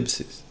possible,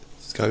 c'est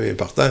quand même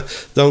important.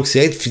 Donc, c'est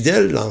être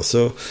fidèle dans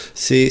ça.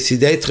 C'est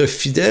d'être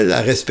fidèle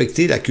à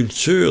respecter la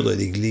culture de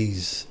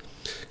l'Église.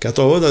 Quand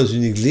on va dans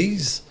une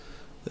Église,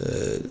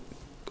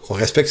 on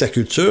respecte sa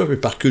culture, mais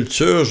par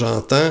culture,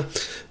 j'entends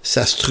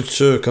sa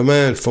structure, comment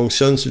elle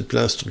fonctionne sur le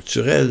plan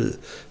structurel.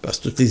 Parce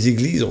que toutes les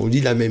églises, on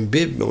lit la même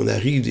Bible, mais on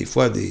arrive des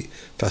fois à des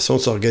façons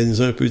de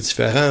s'organiser un peu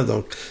différentes.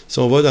 Donc, si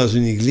on va dans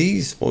une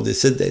église, on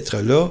décide d'être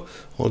là,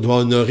 on doit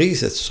honorer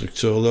cette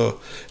structure-là.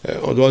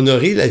 On doit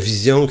honorer la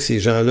vision que ces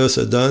gens-là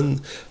se donnent.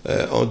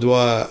 On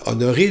doit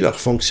honorer leur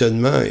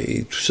fonctionnement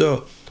et tout ça. On ne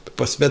peut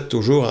pas se mettre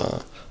toujours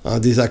en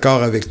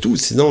désaccord avec tout,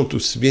 sinon on est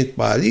aussi bien de ne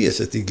pas aller à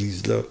cette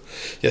église-là.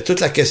 Il y a toute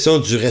la question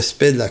du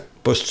respect de la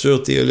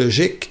posture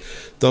théologique.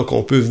 Donc,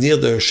 on peut venir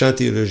d'un champ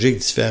théologique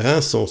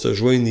différent si on se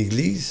joint à une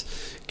église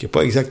qui n'est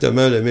pas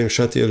exactement le même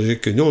champ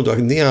théologique que nous. On doit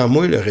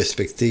néanmoins le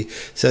respecter.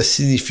 Ça ne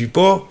signifie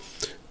pas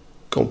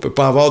qu'on ne peut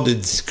pas avoir de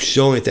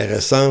discussions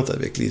intéressantes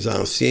avec les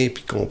anciens,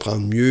 puis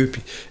comprendre mieux,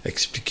 puis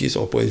expliquer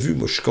son point de vue.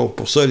 Moi, je suis contre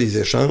pour ça, les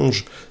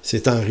échanges,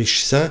 c'est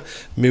enrichissant,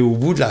 mais au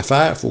bout de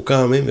l'affaire, il faut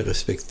quand même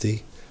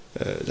respecter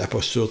la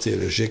posture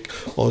théologique.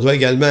 On doit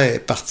également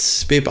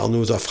participer par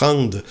nos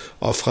offrandes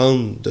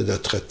de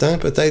notre temps,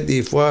 peut-être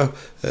des fois,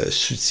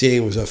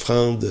 soutien aux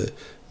offrandes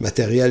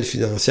matérielles,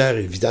 financières,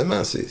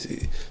 évidemment,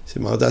 c'est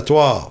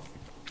mandatoire.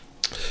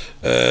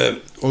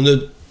 On ne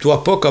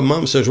doit pas, comme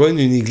membre, se joindre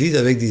à une église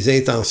avec des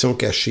intentions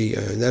cachées,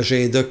 un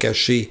agenda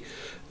caché.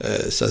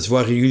 Ça se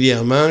voit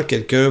régulièrement,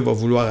 quelqu'un va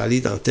vouloir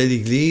aller dans telle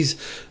église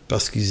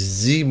parce qu'il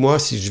se dit, moi,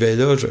 si je vais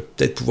là, je vais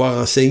peut-être pouvoir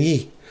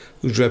enseigner.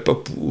 Ou je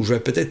vais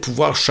peut-être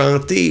pouvoir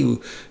chanter.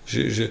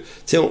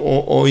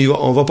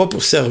 On va pas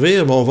pour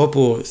servir, mais on va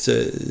pour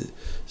se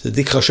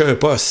décrocher un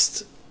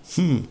poste.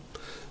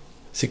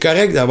 C'est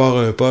correct d'avoir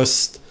un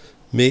poste,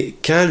 mais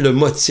quand le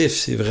motif,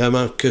 c'est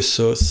vraiment que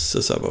ça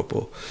va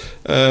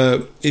pas.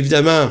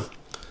 Évidemment,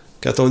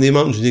 quand on est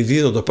membre d'une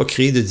église, on ne doit pas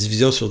créer de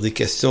division sur des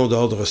questions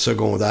d'ordre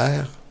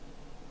secondaire.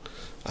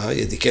 Il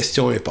y a des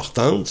questions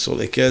importantes sur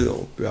lesquelles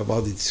on peut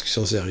avoir des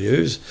discussions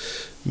sérieuses,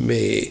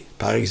 mais,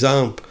 par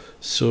exemple,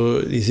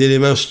 sur les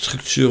éléments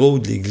structuraux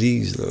de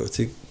l'Église, là,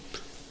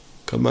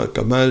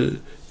 comment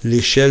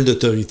l'échelle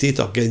d'autorité est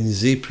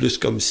organisée, plus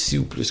comme ci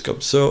ou plus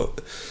comme ça.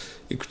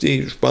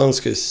 Écoutez, je pense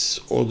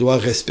qu'on doit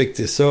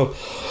respecter ça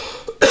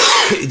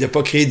et ne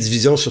pas créer de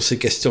division sur ces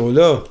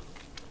questions-là.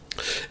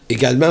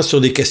 Également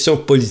sur les questions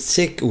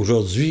politiques,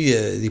 aujourd'hui,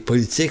 les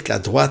politiques, la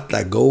droite,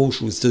 la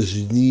gauche aux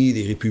États-Unis,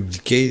 les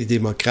républicains, les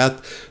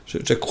démocrates, je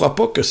ne crois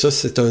pas que ça,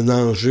 c'est un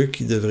enjeu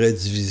qui devrait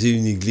diviser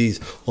une Église.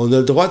 On a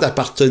le droit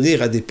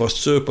d'appartenir à des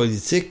postures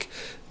politiques,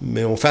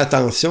 mais on fait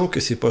attention que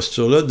ces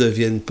postures-là ne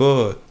deviennent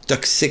pas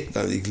toxiques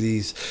dans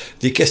l'Église.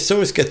 Les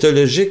questions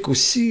eschatologiques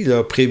aussi,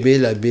 là,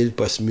 pré-1000, à 1000,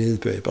 post-1000,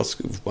 peu importe ce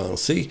que vous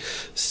pensez,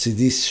 c'est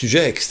des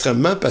sujets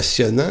extrêmement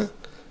passionnants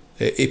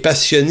et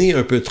passionnés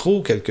un peu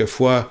trop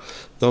quelquefois.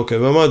 Donc, à un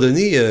moment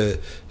donné,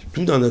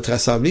 tout dans notre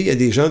assemblée, il y a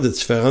des gens de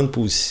différentes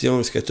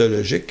positions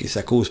eschatologiques et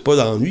ça cause pas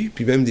d'ennui,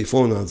 puis même des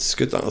fois on en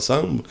discute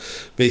ensemble,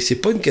 mais c'est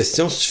pas une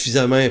question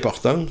suffisamment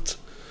importante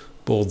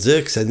pour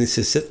dire que ça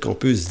nécessite qu'on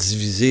peut se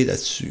diviser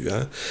là-dessus.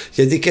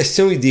 Il y a des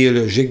questions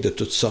idéologiques de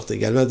toutes sortes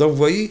également. Donc, vous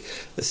voyez,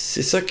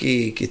 c'est ça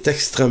qui est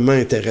extrêmement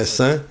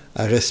intéressant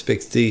à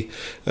respecter.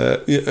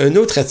 Une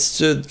autre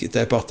attitude qui est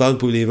importante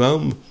pour les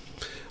membres,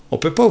 on ne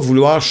peut pas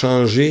vouloir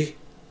changer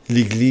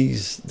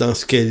l'Église dans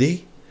ce qu'elle est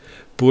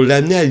pour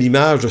l'amener à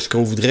l'image de ce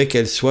qu'on voudrait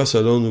qu'elle soit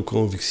selon nos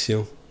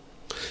convictions.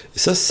 Et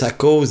ça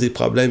cause des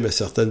problèmes à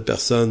certaines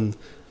personnes.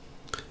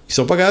 Ils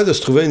sont pas capables de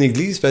se trouver une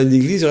église, parce que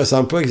l'église ne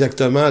ressemble pas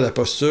exactement à la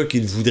posture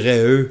qu'ils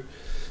voudraient eux.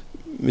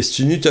 Mais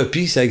c'est une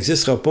utopie, ça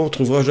n'existera pas, on ne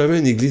trouvera jamais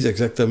une église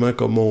exactement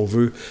comme on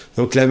veut.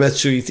 Donc la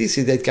maturité,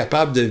 c'est d'être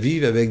capable de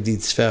vivre avec des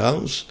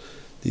différences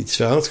qui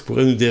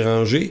pourraient nous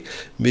déranger,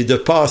 mais de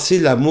passer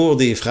l'amour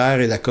des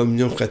frères et la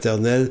communion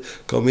fraternelle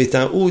comme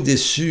étant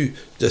au-dessus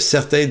de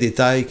certains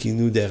détails qui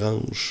nous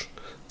dérangent.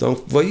 Donc,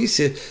 vous voyez,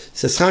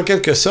 ce sera en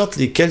quelque sorte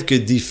les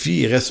quelques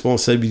défis et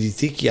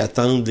responsabilités qui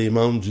attendent les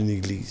membres d'une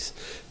Église.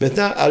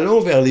 Maintenant,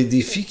 allons vers les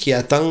défis qui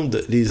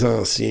attendent les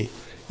anciens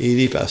et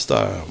les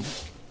pasteurs.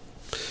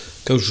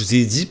 Comme je vous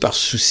ai dit, par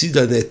souci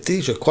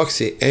d'honnêteté, je crois que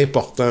c'est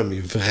important, mais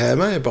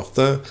vraiment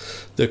important,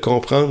 de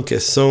comprendre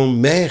quelles sont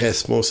mes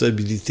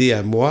responsabilités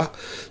à moi,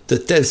 de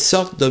telle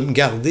sorte de me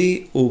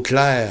garder au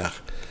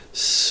clair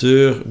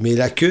sur mes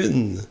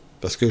lacunes,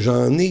 parce que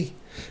j'en ai.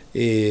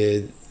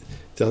 Et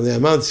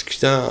dernièrement, en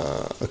discutant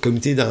en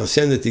comité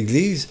d'anciens de notre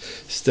Église,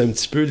 c'était un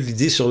petit peu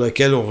l'idée sur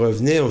laquelle on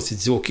revenait. On s'est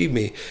dit, OK,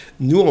 mais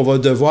nous, on va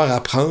devoir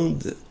apprendre,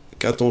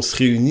 quand on se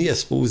réunit, à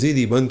se poser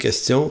les bonnes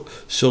questions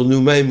sur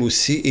nous-mêmes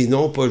aussi, et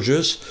non pas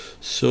juste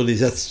sur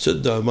les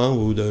attitudes d'un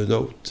membre ou d'un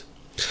autre.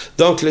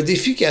 Donc, le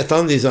défi qui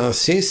attend les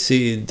anciens,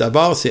 c'est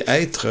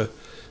être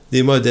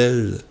des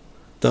modèles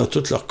dans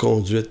toute leur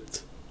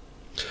conduite.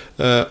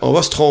 On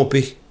va se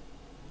tromper.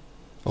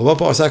 On va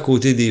passer à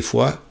côté des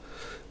fois.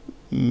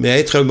 Mais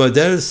être un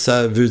modèle,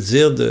 ça veut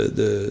dire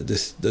de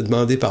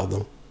demander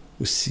pardon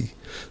aussi.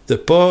 De ne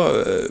pas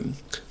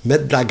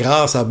mettre de la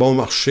grâce à bon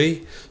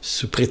marché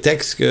sous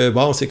prétexte que,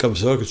 bon, c'est comme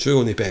ça, que tu sais,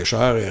 on est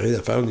pécheurs, il n'y a rien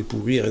à faire, on est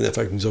pourris, il n'y a rien à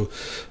faire avec nous autres.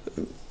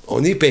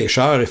 On est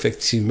pécheurs,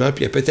 effectivement,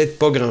 puis il n'y a peut-être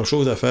pas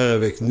grand-chose à faire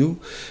avec nous,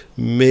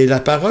 mais la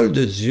parole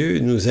de Dieu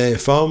nous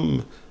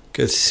informe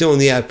que si on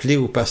est appelé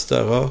au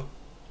pastorat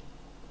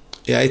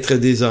et à être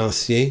des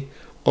anciens,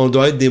 on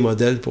doit être des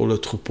modèles pour le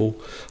troupeau.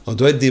 On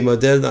doit être des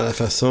modèles dans la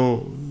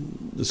façon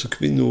de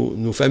s'occuper de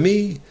nos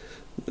familles,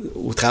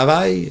 au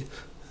travail,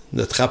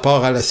 notre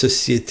rapport à la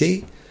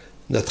société,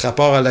 notre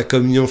rapport à la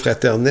communion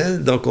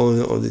fraternelle. Donc,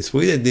 on est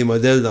supposé être des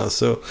modèles dans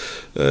ça.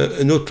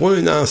 Un autre point,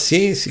 un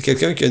ancien, c'est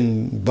quelqu'un qui a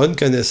une bonne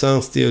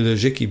connaissance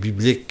théologique et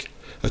biblique.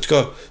 En tout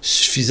cas,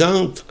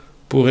 suffisante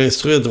pour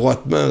instruire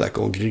droitement la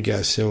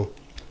congrégation.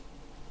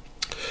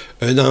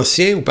 Un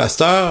ancien ou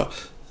pasteur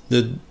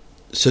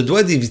se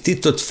doit d'éviter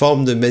toute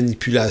forme de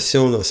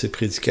manipulation dans ses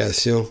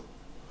prédications.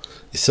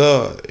 Et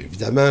ça,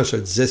 évidemment, je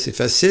le disais, c'est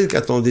facile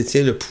quand on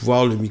détient le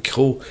pouvoir, le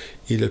micro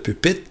et le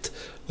pupitre.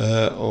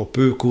 On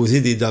peut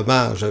causer des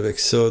dommages avec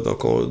ça.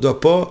 Donc, on ne doit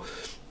pas,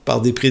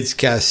 par des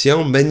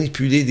prédications,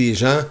 manipuler des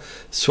gens,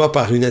 soit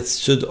par une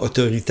attitude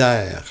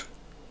autoritaire.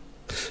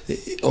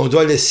 On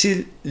doit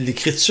laisser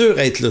l'Écriture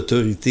être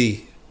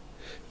l'autorité.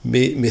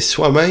 Mais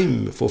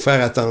soi-même, il faut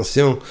faire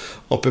attention.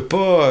 On ne peut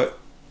pas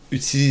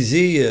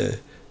utiliser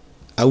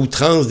à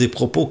outrance des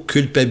propos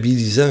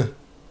culpabilisants.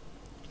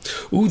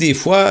 Ou des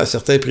fois,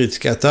 certains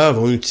prédicateurs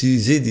vont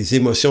utiliser des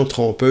émotions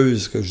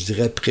trompeuses, que je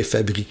dirais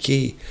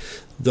préfabriquées.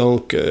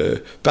 Donc,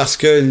 parce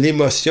que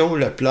l'émotion,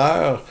 le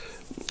pleur,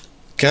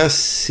 quand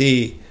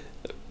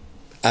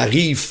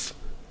arrive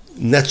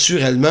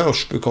naturellement,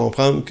 je peux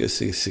comprendre que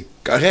c'est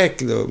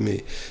correct, là,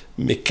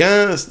 mais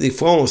quand, des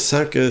fois, on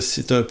sent que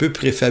c'est un peu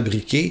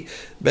préfabriqué,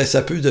 ben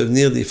ça peut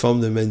devenir des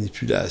formes de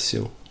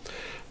manipulation.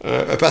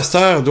 Un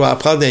pasteur doit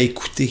apprendre à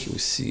écouter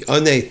aussi,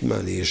 honnêtement,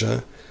 les gens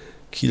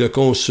qui le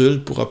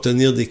consultent pour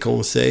obtenir des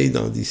conseils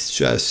dans des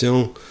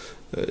situations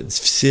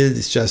difficiles,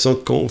 des situations de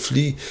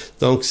conflit.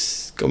 Donc,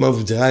 comment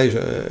vous dirais-je,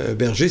 un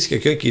berger, c'est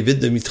quelqu'un qui évite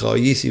de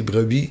mitrailler ses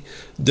brebis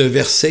de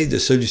versets de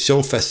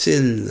solutions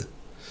faciles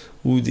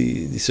ou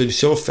des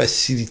solutions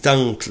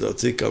facilitantes, là,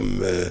 tu sais,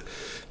 comme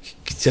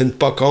qui tiennent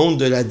pas compte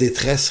de la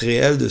détresse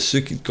réelle de ceux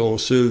qui le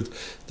consultent.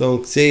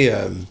 Donc, tu sais,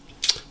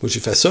 moi j'ai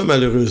fait ça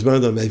malheureusement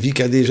dans ma vie.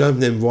 Quand des gens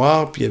venaient me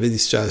voir, puis il y avait des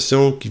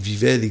situations qu'ils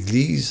vivaient à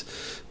l'église,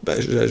 ben,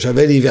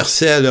 j'avais les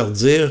versets à leur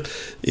dire,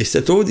 et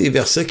c'était toujours des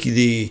versets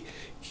qui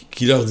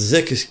leur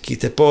disaient que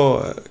c'était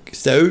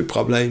à eux le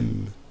problème.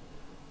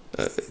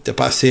 Ils n'étaient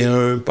pas assez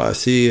humbles, pas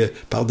assez,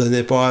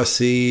 pardonnaient pas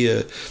assez.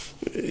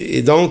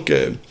 Et donc,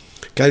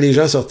 quand les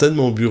gens sortaient de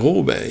mon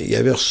bureau, ben, ils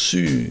avaient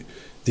reçu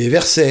des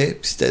versets,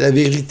 c'était la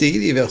vérité,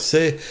 les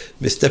versets,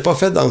 mais c'était pas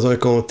fait dans un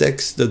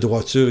contexte de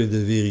droiture et de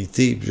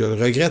vérité. Puis je le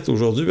regrette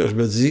aujourd'hui, parce que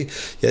je me dis,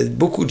 il y a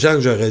beaucoup de gens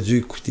que j'aurais dû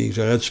écouter,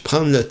 j'aurais dû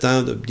prendre le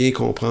temps de bien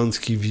comprendre ce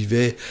qu'ils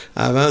vivaient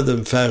avant de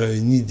me faire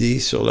une idée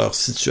sur leur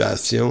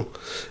situation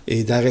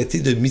et d'arrêter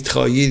de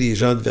mitrailler les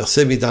gens de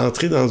versets, mais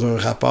d'entrer dans un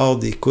rapport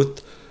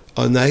d'écoute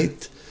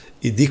honnête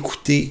et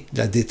d'écouter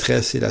la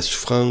détresse et la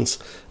souffrance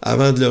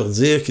avant de leur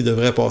dire qu'ils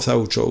devraient passer à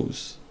autre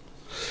chose.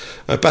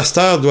 Un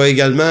pasteur doit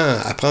également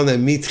apprendre à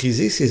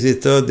maîtriser ses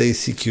états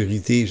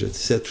d'insécurité. Je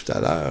disais tout à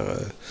l'heure,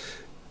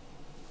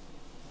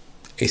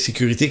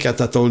 insécurité quant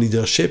à ton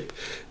leadership.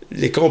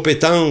 Les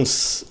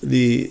compétences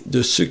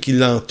de ceux qui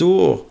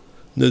l'entourent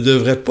ne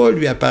devraient pas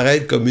lui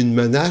apparaître comme une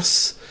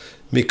menace,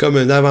 mais comme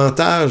un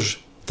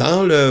avantage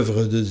dans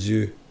l'œuvre de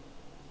Dieu.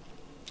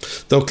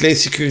 Donc,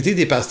 l'insécurité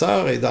des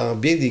pasteurs est dans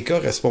bien des cas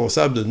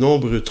responsable de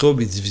nombreux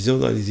troubles et divisions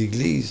dans les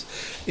églises.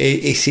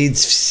 Et c'est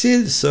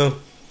difficile, ça.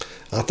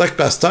 En tant que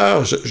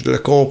pasteur, je le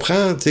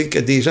comprends, tu sais, que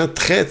des gens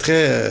très,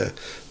 très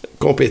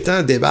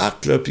compétents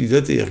débarquent, là, puis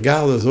là, tu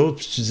regardes eux autres,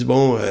 puis tu dis,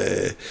 bon,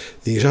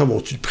 les gens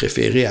vont-tu le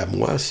préférer à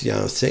moi s'ils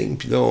enseignent?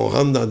 Puis là, on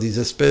rentre dans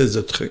des espèces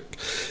de trucs.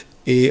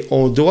 Et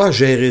on doit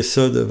gérer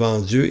ça devant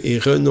Dieu et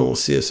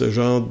renoncer à ce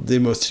genre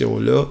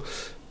d'émotions-là,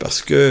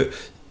 parce que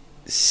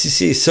si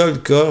c'est ça le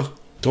cas,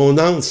 ton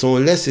âme, si on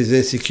laisse ces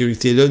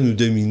insécurités-là nous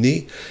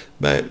dominer,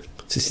 ben,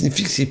 ça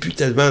signifie que c'est plus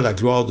tellement la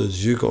gloire de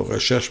Dieu qu'on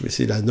recherche, mais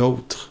c'est la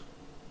nôtre.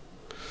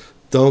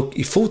 Donc,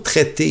 il faut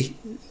traiter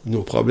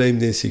nos problèmes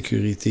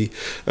d'insécurité.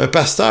 Un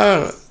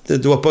pasteur ne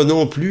doit pas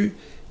non plus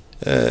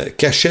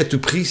cacher à tout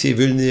prix ses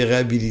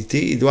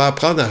vulnérabilités. Il doit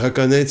apprendre à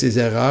reconnaître ses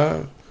erreurs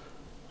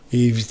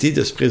et éviter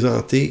de se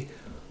présenter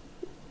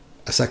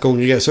à sa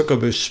congrégation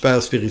comme un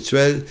super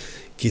spirituel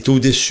qui est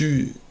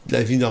au-dessus de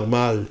la vie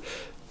normale.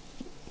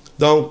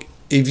 Donc,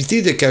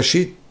 éviter de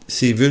cacher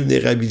ses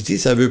vulnérabilités,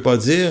 ça ne veut pas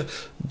dire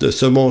de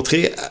se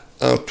montrer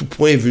en tout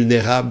point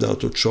vulnérable dans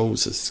toute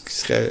chose, ce qui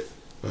serait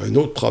un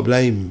autre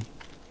problème.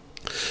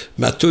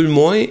 Mais à tout le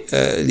moins,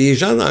 les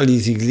gens dans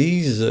les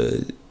églises,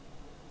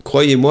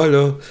 croyez-moi,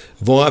 là,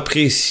 vont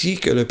apprécier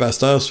que le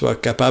pasteur soit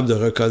capable de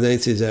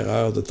reconnaître ses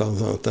erreurs de temps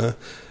en temps,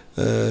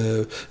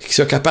 qu'il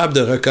soit capable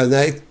de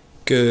reconnaître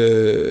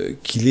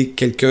qu'il est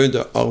quelqu'un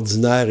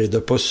d'ordinaire et de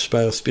pas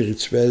super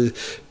spirituel.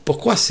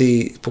 Pourquoi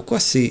c'est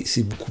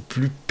beaucoup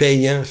plus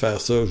payant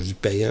faire ça? Je dis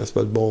payant, c'est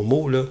pas le bon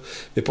mot, là.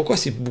 Mais pourquoi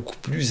c'est beaucoup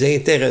plus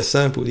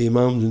intéressant pour les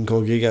membres d'une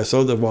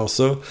congrégation de voir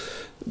ça?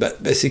 Ben,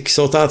 c'est qu'ils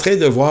sont en train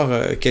de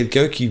voir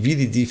quelqu'un qui vit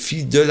les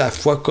défis de la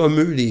foi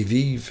comme eux les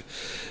vivent.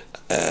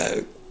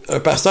 Un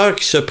pasteur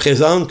qui se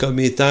présente comme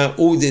étant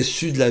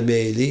au-dessus de la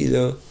mêlée,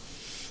 là,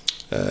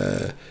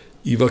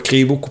 il va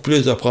créer beaucoup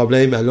plus de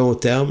problèmes à long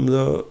terme.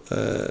 Là.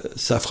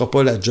 Ça ne fera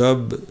pas la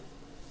job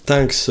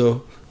tant que ça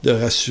de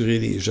rassurer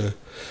les gens.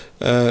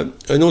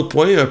 Un autre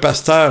point, un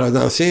pasteur, un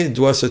ancien,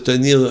 doit se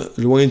tenir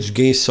loin du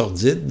gain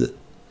sordide.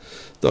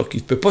 Donc, il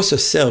ne peut pas se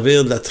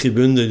servir de la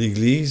tribune de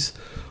l'Église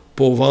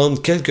pour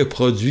vendre quelques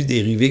produits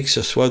dérivés que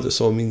ce soit de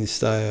son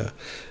ministère.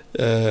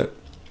 Il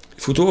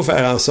faut toujours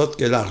faire en sorte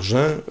que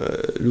l'argent,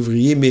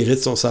 l'ouvrier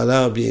mérite son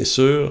salaire, bien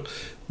sûr,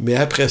 mais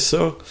après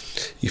ça,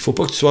 il ne faut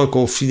pas que tu sois en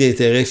conflit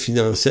d'intérêts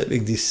financiers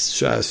avec des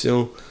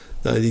situations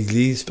dans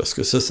l'Église, parce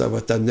que ça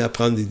va t'amener à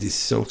prendre des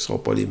décisions qui ne seront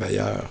pas les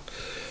meilleures.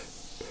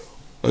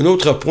 Un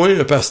autre point,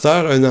 un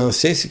pasteur, un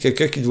ancien, c'est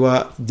quelqu'un qui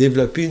doit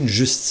développer une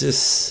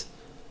justice,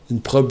 une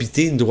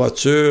probité, une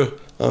droiture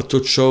en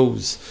toutes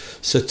choses.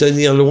 Se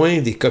tenir loin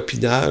des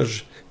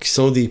copinages qui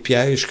sont des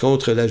pièges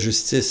contre la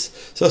justice.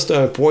 Ça, c'est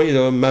un point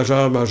là,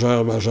 majeur.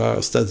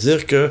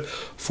 C'est-à-dire qu'il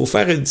faut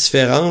faire une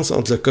différence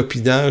entre le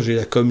copinage et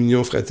la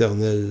communion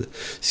fraternelle.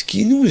 Ce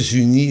qui nous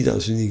unit dans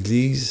une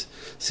église,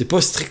 c'est pas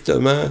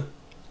strictement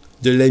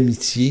de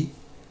l'amitié,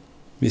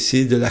 mais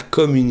c'est de la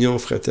communion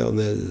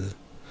fraternelle.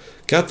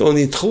 Quand on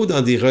est trop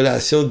dans des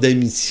relations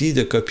d'amitié,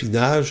 de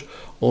copinage,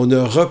 on ne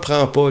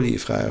reprend pas les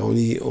frères,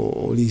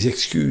 on les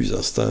excuse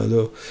en ce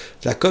temps-là.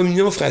 La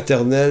communion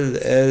fraternelle,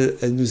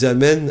 elle nous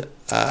amène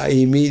à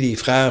aimer les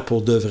frères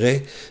pour de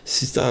vrai,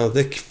 si tant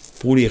est qu'il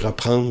faut les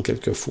reprendre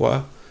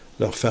quelquefois,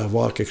 leur faire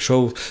voir quelque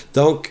chose.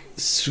 Donc,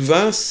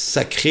 souvent,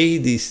 ça crée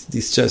des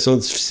situations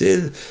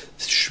difficiles.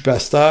 Si je suis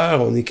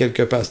pasteur, on est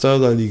quelques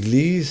pasteurs dans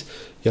l'Église,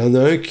 il y en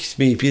a un qui se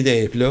met les pieds dans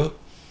les plats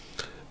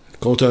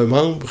contre un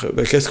membre,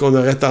 ben, qu'est-ce qu'on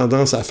aurait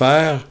tendance à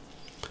faire?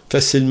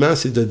 Facilement,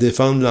 c'est de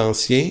défendre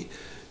l'ancien,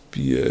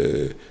 puis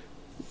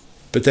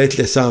peut-être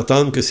laisser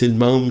entendre que c'est le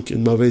membre qui a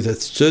une mauvaise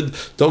attitude.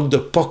 Donc, de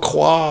ne pas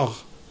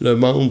croire le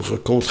membre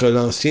contre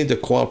l'ancien, de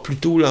croire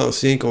plutôt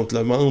l'ancien contre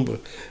le membre.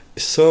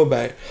 Ça,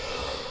 ben,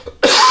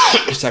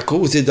 ça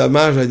cause des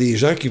dommages à des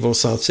gens qui vont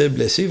se sentir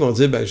blessés, ils vont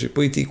dire, ben, j'ai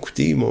pas été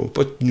écouté, ils m'ont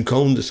pas tenu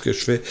compte de ce que je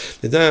fais.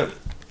 Maintenant,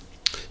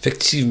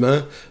 effectivement,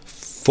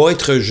 faut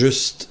être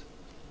juste.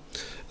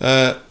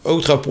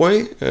 Autre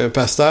point, un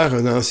pasteur,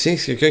 un ancien,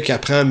 c'est quelqu'un qui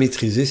apprend à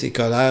maîtriser ses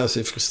colères,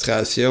 ses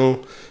frustrations,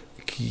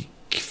 qui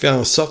fait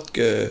en sorte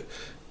que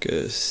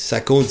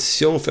sa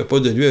condition ne fait pas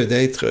de lui un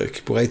être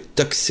qui pourrait être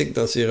toxique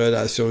dans ses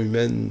relations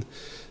humaines.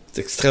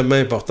 C'est extrêmement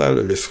important.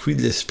 Là. Le fruit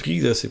de l'esprit,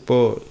 là, c'est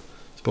pas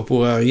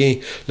pour rien.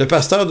 Le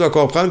pasteur doit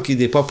comprendre qu'il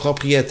n'est pas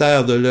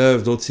propriétaire de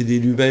l'œuvre, donc il est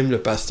lui-même le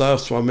pasteur,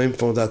 soi-même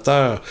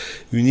fondateur.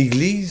 Une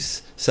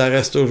église, ça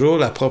reste toujours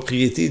la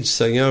propriété du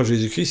Seigneur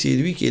Jésus-Christ. C'est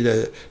lui qui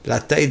est la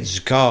tête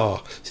du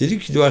corps. C'est lui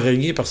qui doit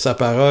régner par sa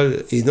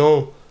parole et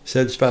non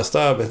celle du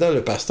pasteur. Maintenant,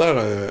 le pasteur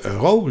a un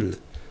rôle.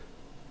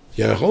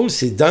 Il y a un rôle,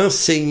 c'est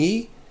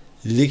d'enseigner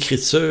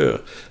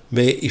l'Écriture.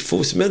 Mais il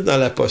faut se mettre dans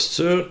la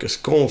posture que ce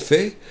qu'on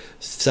fait,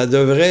 ça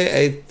devrait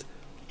être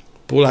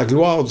pour la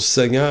gloire du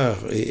Seigneur.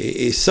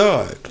 Et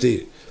ça,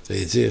 écoutez, vous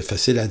allez dire,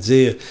 facile à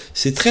dire.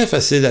 C'est très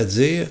facile à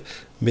dire,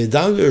 mais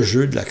dans le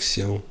jeu de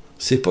l'action,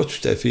 c'est pas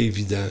tout à fait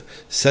évident.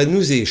 Ça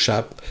nous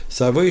échappe.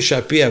 Ça va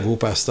échapper à vos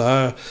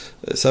pasteurs.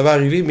 Ça va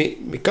arriver, mais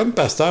comme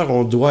pasteur,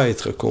 on doit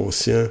être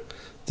conscient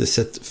de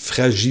cette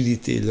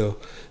fragilité-là.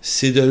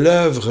 C'est de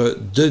l'œuvre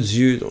de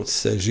Dieu dont il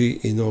s'agit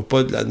et non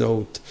pas de la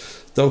nôtre.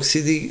 Donc,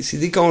 c'est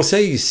des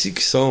conseils ici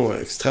qui sont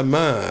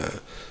extrêmement,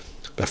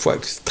 parfois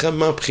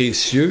extrêmement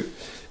précieux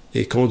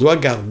et qu'on doit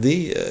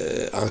garder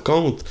en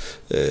compte.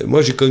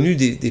 Moi, j'ai connu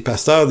des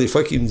pasteurs, des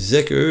fois, qui me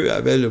disaient qu'eux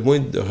avaient le moins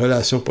de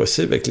relations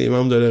possibles avec les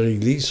membres de leur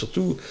église,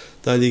 surtout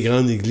dans les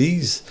grandes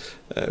églises,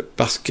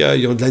 parce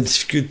qu'ils ont de la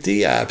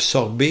difficulté à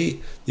absorber,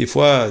 des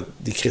fois,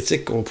 des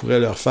critiques qu'on pourrait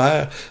leur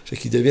faire, fait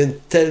qu'ils deviennent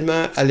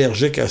tellement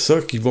allergiques à ça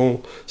qu'ils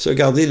vont se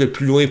garder le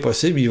plus loin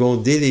possible, ils vont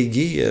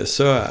déléguer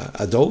ça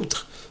à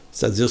d'autres,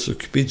 c'est-à-dire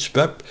s'occuper du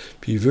peuple,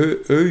 puis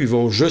eux, ils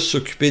vont juste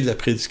s'occuper de la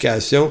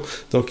prédication,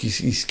 donc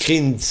ils se créent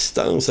une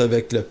distance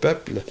avec le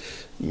peuple,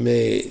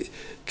 mais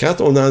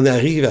quand on en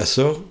arrive à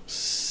ça,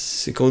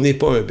 c'est qu'on n'est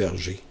pas un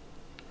berger.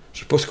 Je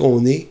ne sais pas ce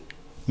qu'on est,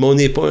 mais on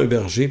n'est pas un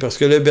berger, parce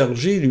que le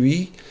berger,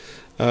 lui,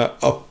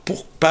 a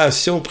pour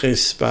passion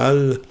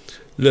principale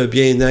le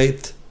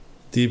bien-être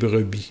des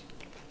brebis.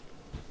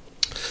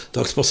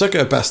 Donc c'est pour ça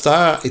qu'un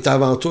pasteur est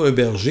avant tout un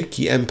berger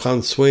qui aime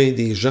prendre soin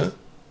des gens,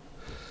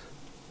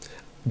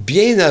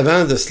 bien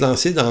avant de se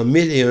lancer dans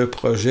 1001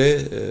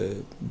 projets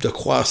de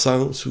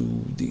croissance ou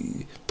des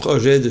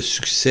projets de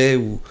succès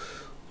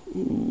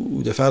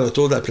ou de faire le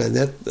tour de la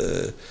planète,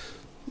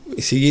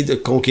 essayer de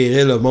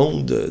conquérir le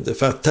monde, de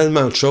faire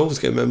tellement de choses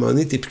qu'à un moment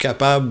donné, tu n'es plus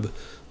capable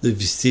de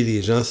visiter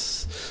les gens.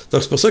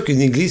 Donc c'est pour ça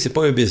qu'une église, c'est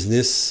pas un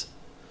business,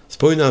 c'est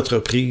pas une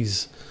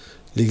entreprise.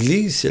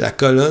 L'église, c'est la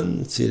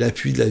colonne, c'est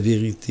l'appui de la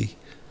vérité.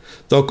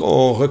 Donc,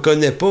 on ne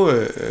reconnaît pas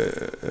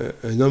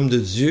un homme de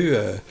Dieu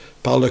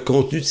par le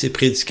contenu de ses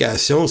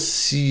prédications,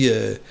 si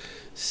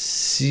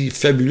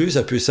fabuleux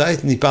ça peut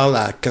être, ni par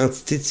la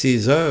quantité de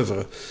ses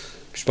œuvres.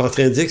 Je ne suis pas en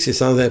train de dire que c'est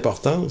sans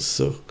importance,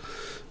 ça.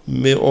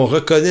 Mais on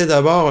reconnaît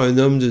d'abord un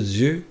homme de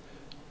Dieu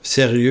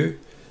sérieux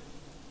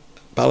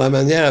par la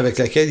manière avec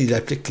laquelle il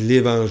applique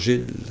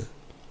l'Évangile.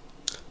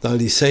 dans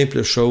les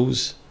simples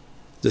choses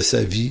de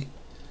sa vie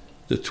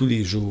de tous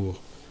les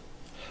jours.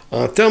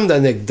 En termes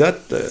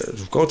d'anecdotes,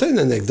 je vous contais une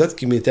anecdote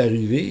qui m'est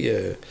arrivée.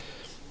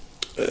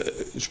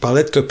 Je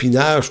parlais de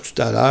copinage tout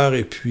à l'heure,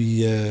 et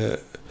puis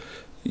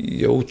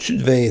il y a au-dessus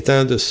de 20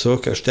 ans de ça,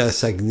 quand j'étais à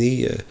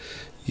Saguenay,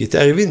 il est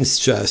arrivé une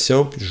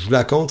situation, puis je vous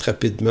la conte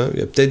rapidement. Il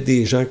y a peut-être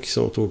des gens qui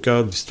sont au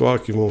cœur de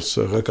l'histoire qui vont se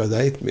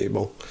reconnaître, mais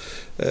bon.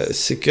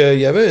 C'est qu'il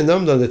y avait un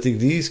homme dans notre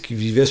église qui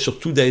vivait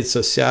surtout d'aide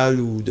sociale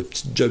ou de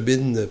petites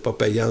jobines pas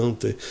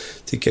payantes.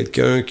 C'est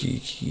quelqu'un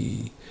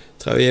qui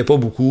travaillait pas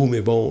beaucoup, mais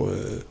bon.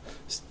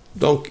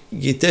 Donc,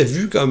 il était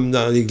vu comme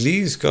dans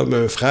l'église comme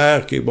un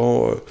frère qui est,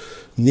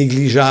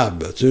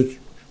 négligeable. Tu sais,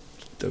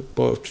 c'était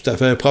pas tout à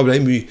fait un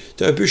problème. Il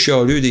était un peu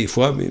chialeux des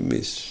fois,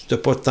 mais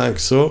c'était pas tant que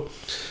ça.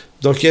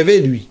 Donc, il y avait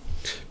lui.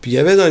 Puis, il y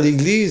avait dans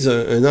l'église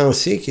un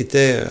ancien qui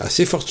était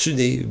assez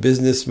fortuné,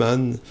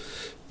 businessman.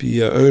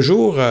 Puis un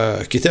jour,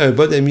 qui était un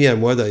bon ami à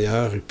moi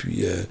d'ailleurs, et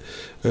puis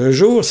un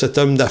jour, cet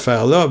homme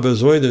d'affaires-là a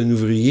besoin d'un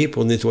ouvrier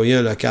pour nettoyer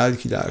un local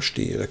qu'il a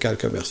acheté, un local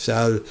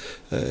commercial,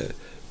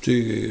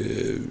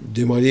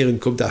 démolir une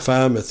coupe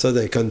d'affaires, mettre ça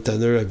dans un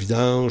container à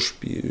vidange,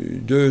 puis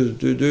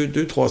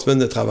 3 semaines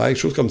de travail,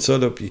 choses comme ça,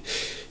 là, puis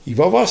il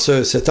va voir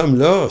cet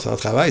homme-là, sans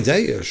travail, il dit «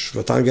 Hey, je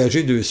vais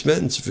t'engager 2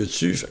 semaines, tu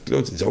veux-tu? » Fait que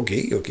là, tu dis « OK,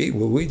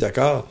 oui,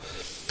 d'accord. »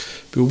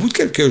 Puis au bout de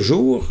quelques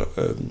jours,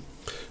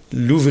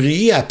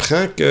 l'ouvrier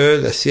apprend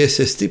que la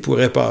CSST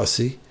pourrait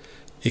passer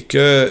et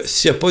que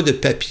s'il n'y a pas de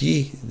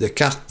papier, de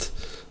carte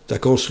de la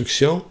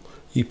construction,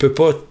 il ne peut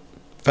pas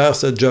faire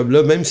ce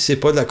job-là, même si ce n'est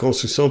pas de la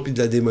construction puis de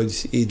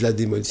la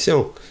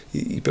démolition.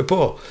 Il ne peut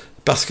pas.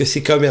 Parce que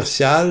c'est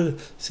commercial,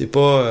 c'est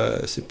pas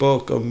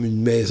comme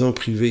une maison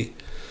privée.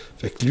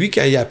 Fait que lui,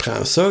 quand il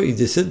apprend ça, il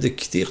décide de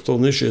quitter et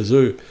retourner chez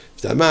eux.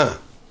 Évidemment,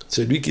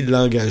 celui qui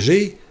l'a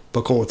engagé,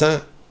 pas content.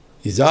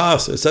 Il dit « Ah,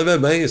 ça savait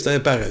bien, c'est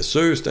un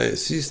paresseux, c'est un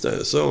ci, c'est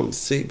un ça, on le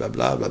sait,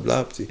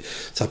 blablabla. »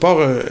 Ça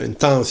part une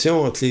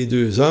tension entre les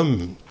deux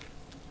hommes.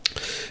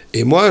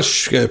 Et moi, je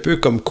suis un peu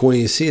comme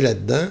coincé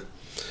là-dedans.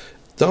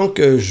 Donc,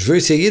 je veux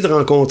essayer de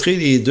rencontrer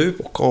les deux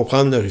pour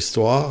comprendre leur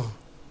histoire,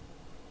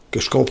 que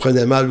je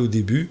comprenais mal au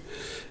début.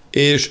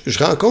 Et je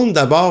rencontre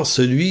d'abord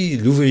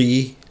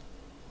l'ouvrier.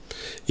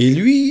 Et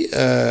lui,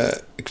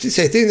 écoutez,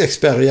 ça a été une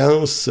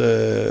expérience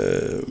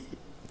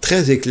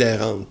très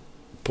éclairante.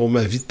 Pour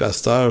ma vie de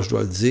pasteur, je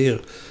dois le dire,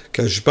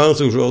 quand j'y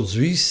pense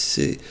aujourd'hui,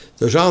 c'est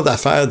le genre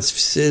d'affaires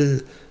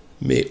difficile,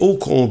 mais ô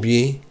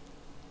combien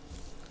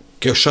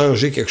qui a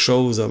changé quelque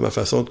chose dans ma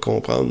façon de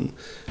comprendre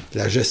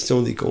la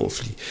gestion des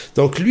conflits.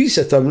 Donc lui,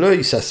 cet homme-là,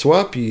 il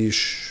s'assoit, puis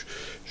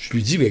je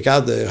lui dis, mais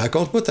regarde,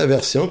 raconte-moi ta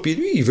version, puis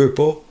lui, il veut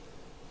pas.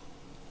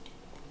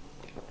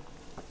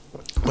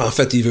 En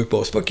fait, il veut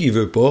pas. C'est pas qu'il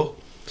veut pas,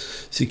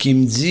 c'est qu'il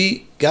me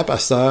dit, regarde,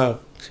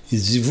 pasteur,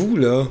 il dit, vous,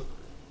 là,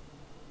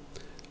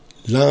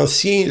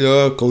 l'ancien,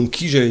 là, contre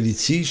qui j'ai un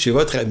litige, c'est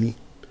votre ami.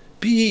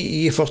 Puis,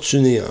 il est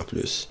fortuné, en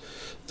plus.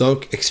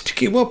 Donc,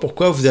 expliquez-moi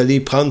pourquoi vous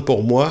allez prendre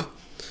pour moi.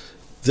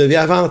 Vous avez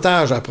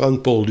avantage à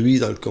prendre pour lui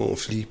dans le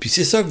conflit. Puis,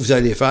 c'est ça que vous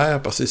allez faire,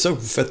 parce que c'est ça que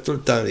vous faites tout le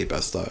temps, les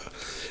pasteurs.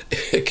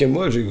 Et que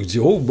moi, je vous dis,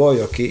 oh boy,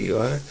 OK,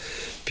 ouais.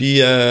 Puis,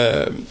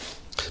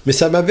 mais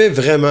ça m'avait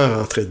vraiment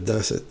rentré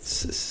dedans,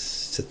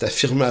 cette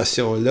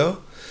affirmation-là.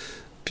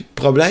 Puis, le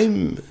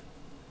problème,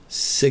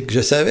 c'est que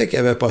je savais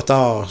qu'il n'y avait pas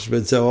tort. Je me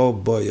disais, oh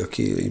boy, OK,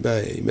 il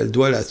met le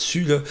doigt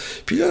là-dessus. Là.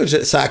 Puis là,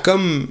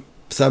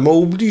 ça m'a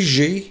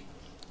obligé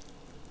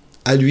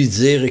à lui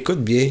dire,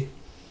 écoute bien,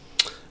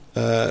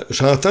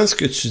 j'entends ce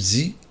que tu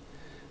dis,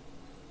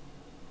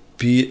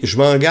 puis je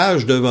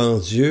m'engage devant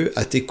Dieu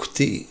à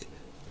t'écouter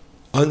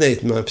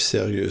honnêtement puis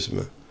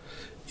sérieusement.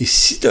 Et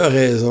si tu as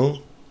raison,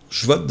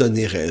 je vais te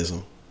donner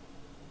raison.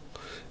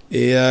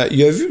 Et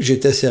il a vu que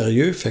j'étais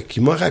sérieux, fait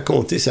qu'il m'a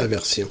raconté sa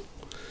version.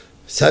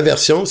 Sa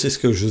version, c'est ce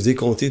que je vous ai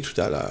conté tout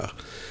à l'heure.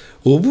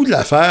 Au bout de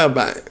l'affaire,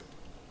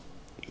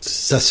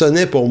 ça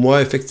sonnait pour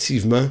moi,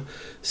 effectivement,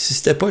 si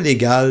c'était pas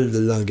légal de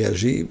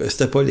l'engager,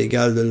 c'était pas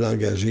légal de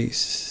l'engager.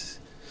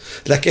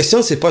 La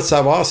question, c'est pas de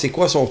savoir c'est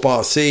quoi son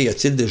passé,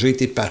 a-t-il déjà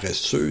été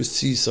paresseux,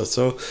 si, ça.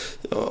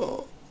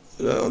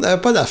 On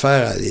n'avait pas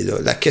d'affaire à aller là.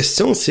 La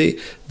question, c'est,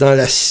 dans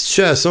la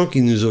situation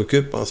qui nous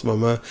occupe en ce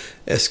moment,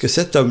 est-ce que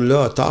cet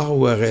homme-là a tort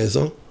ou a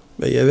raison?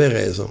 Il avait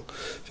raison.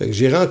 Fait que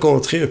j'ai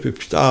rencontré un peu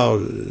plus tard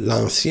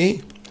l'ancien.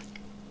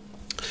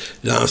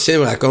 L'ancien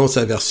me raconte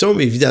sa version,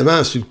 mais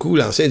évidemment, sur le coup,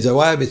 l'ancien disait «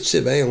 Ouais, mais tu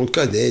sais bien, on le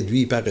connaît, lui,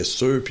 il est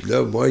paresseux. » Puis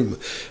là, moi,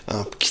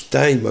 en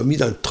quittant, il m'a mis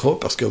dans le trou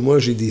parce que moi,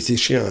 j'ai des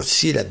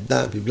échéanciers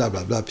là-dedans, puis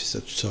blablabla, puis ça,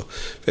 tout ça.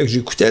 Fait que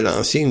j'écoutais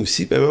l'ancien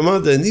aussi. Puis à un moment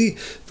donné, vous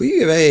voyez,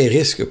 il y avait un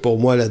risque pour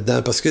moi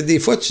là-dedans. Parce que des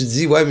fois, tu te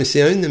dis « Ouais, mais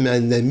c'est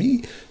un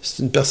ami,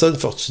 c'est une personne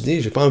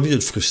fortunée, j'ai pas envie de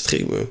le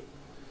frustrer, moi. »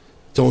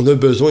 On a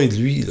besoin de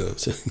lui, là.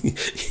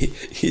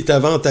 Il est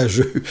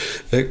avantageux.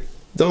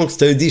 Donc,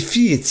 c'est un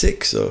défi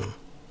éthique, ça.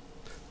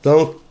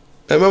 Donc,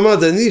 à un moment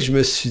donné, je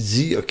me suis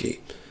dit, OK,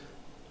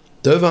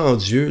 devant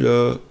Dieu,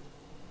 là,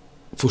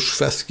 il faut que je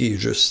fasse ce qui est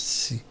juste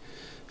ici.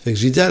 Fait que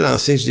j'ai dit à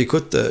l'ancien, je dis,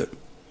 écoute,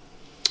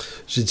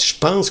 j'ai dit, je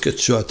pense que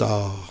tu as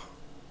tort.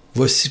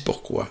 Voici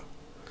pourquoi.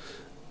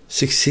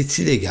 c'est que c'est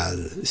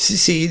illégal. Si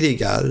c'est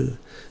illégal,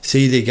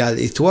 c'est illégal.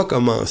 Et toi,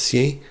 comme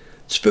ancien,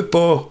 tu peux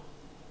pas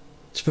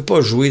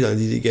jouer dans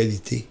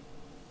l'illégalité,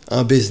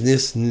 en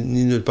business,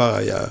 ni nulle part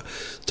ailleurs.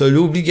 Tu as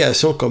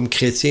l'obligation, comme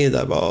chrétien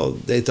d'abord,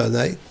 d'être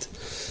honnête,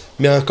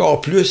 mais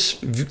encore plus,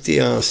 vu que tu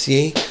es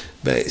ancien,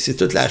 ben, c'est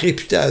toute la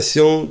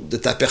réputation de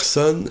ta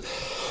personne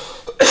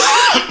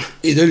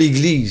et de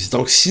l'Église.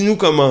 Donc, si nous,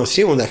 comme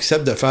anciens, on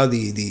accepte de faire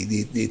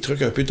des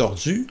trucs un peu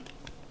tordus,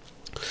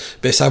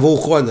 ben, ça vaut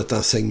quoi notre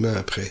enseignement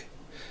après?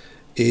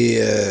 Et,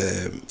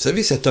 vous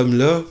savez, cet homme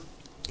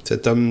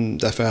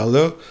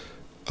d'affaires-là,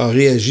 a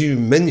réagi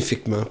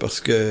magnifiquement parce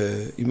que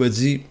il m'a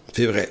dit,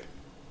 c'est vrai.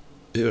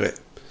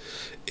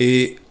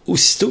 Et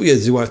aussitôt, il a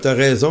dit, ouais, t'as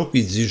raison,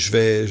 puis il dit, je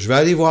vais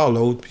aller voir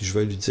l'autre, puis je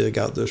vais lui dire,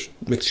 regarde, je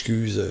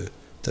m'excuse,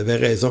 t'avais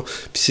raison.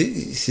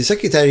 Puis c'est ça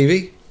qui est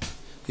arrivé.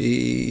 Et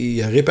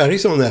il a réparé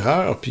son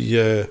erreur, puis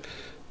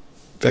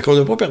fait qu'on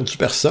n'a pas perdu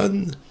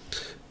personne,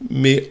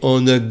 mais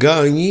on a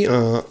gagné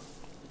en...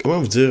 Comment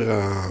vous dire?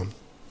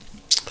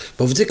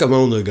 Je vais vous dire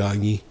comment on a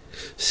gagné.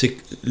 C'est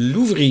que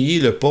l'ouvrier,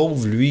 le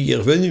pauvre, lui, il est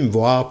revenu me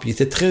voir, puis il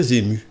était très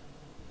ému.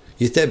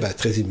 Il était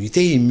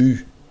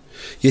ému.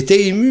 Il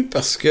était ému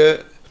parce que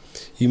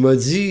il m'a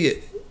dit,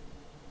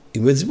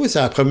 moi, c'est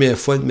la première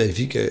fois de ma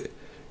vie que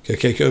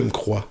quelqu'un me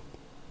croit,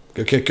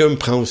 que quelqu'un me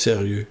prend au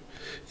sérieux.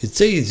 Et tu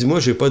sais, il dit, moi,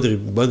 j'ai pas de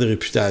bonne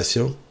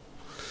réputation.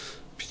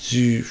 Puis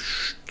je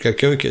suis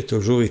quelqu'un qui a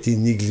toujours été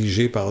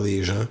négligé par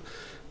les gens.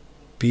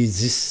 Puis il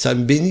dit, ça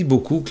me bénit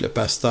beaucoup que le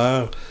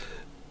pasteur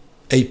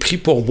ait pris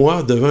pour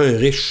moi devant un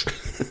riche.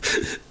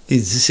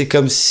 Il dit, c'est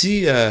comme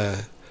si...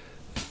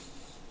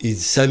 il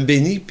dit, ça me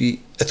bénit, puis...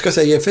 En tout cas,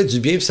 ça lui a fait du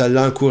bien, puis ça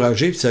l'a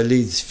encouragé, puis ça l'a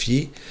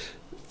édifié.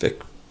 Fait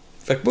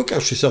que moi, quand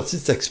je suis sorti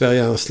de cette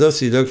expérience-là,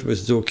 c'est là que je me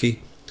suis dit, OK,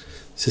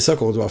 c'est ça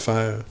qu'on doit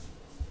faire.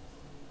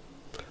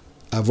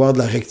 Avoir de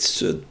la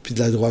rectitude, puis de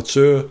la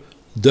droiture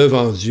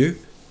devant Dieu,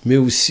 mais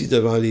aussi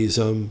devant les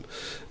hommes.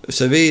 Vous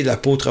savez,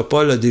 l'apôtre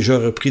Paul a déjà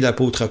repris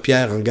l'apôtre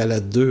Pierre en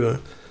Galates 2, hein?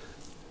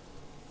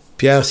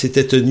 Pierre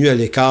s'était tenu à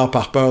l'écart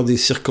par peur des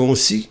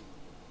circoncis.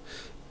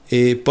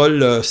 Et Paul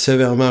l'a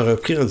sévèrement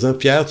repris en disant,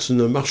 Pierre, tu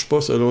ne marches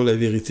pas selon la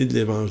vérité de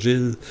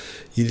l'Évangile.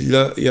 Il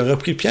a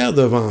repris Pierre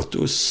devant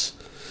tous.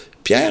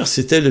 Pierre,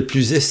 c'était le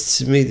plus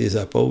estimé des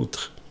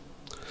apôtres.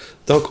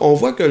 Donc, on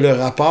voit que le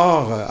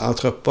rapport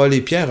entre Paul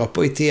et Pierre n'a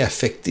pas été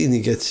affecté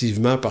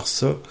négativement par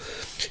ça.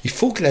 Il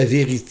faut que la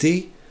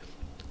vérité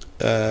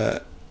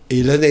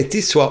et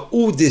l'honnêteté soient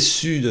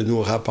au-dessus de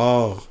nos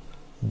rapports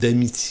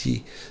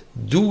d'amitié.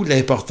 D'où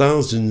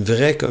l'importance d'une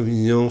vraie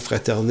communion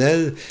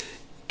fraternelle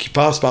qui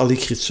passe par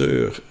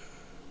l'Écriture.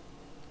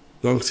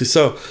 Donc, c'est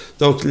ça.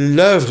 Donc,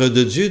 l'œuvre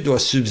de Dieu doit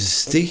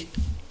subsister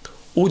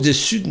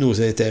au-dessus de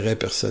nos intérêts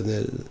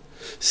personnels.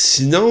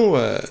 Sinon,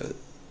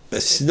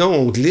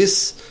 on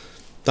glisse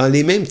dans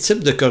les mêmes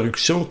types de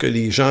corruption que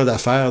les gens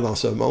d'affaires dans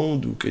ce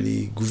monde ou que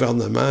les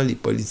gouvernements, les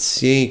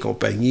politiciens et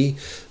compagnie,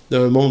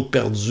 d'un monde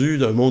perdu,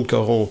 d'un monde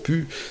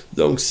corrompu.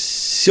 Donc,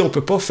 si on ne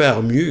peut pas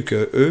faire mieux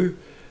qu'eux,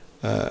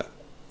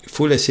 il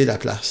faut laisser la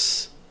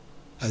place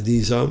à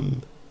des hommes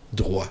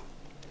droits.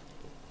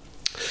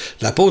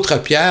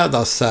 L'apôtre Pierre,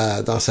 dans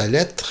sa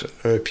lettre,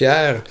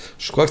 Pierre,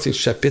 je crois que c'est le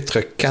chapitre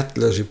 4,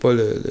 là, j'ai pas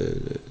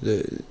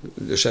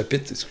le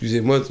chapitre,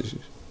 excusez-moi,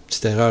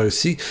 petite erreur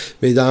ici,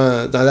 mais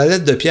dans la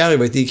lettre de Pierre, il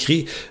va être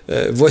écrit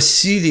 «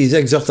 Voici les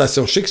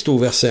exhortations ». Je sais que c'est au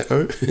verset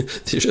 1,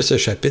 c'est juste ce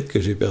chapitre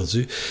que j'ai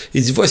perdu.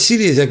 Il dit « Voici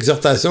les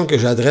exhortations que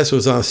j'adresse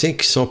aux anciens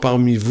qui sont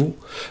parmi vous,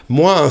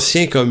 moi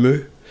ancien comme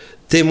eux,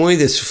 témoin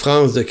des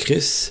souffrances de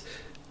Christ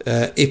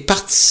et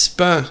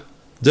participant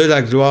de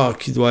la gloire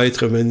qui doit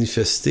être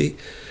manifestée,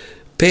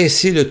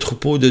 paissez le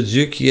troupeau de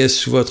Dieu qui est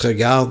sous votre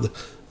garde,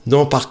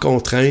 non par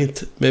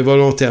contrainte, mais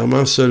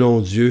volontairement selon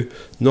Dieu,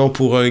 non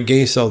pour un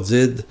gain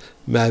sordide,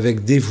 mais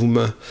avec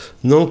dévouement,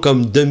 non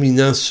comme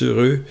dominant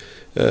sur eux,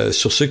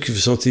 sur ceux qui vous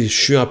sont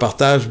échus en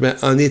partage, mais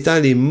en étant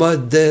les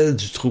modèles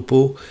du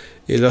troupeau,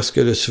 et lorsque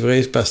le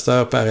souverain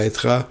pasteur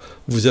paraîtra,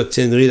 vous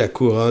obtiendrez la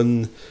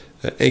couronne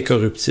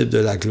incorruptible de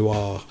la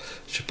gloire.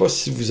 Je ne sais pas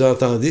si vous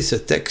entendez ce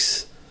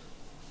texte,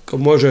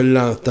 comme moi je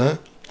l'entends,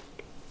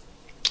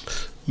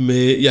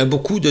 mais il y a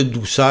beaucoup de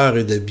douceur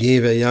et de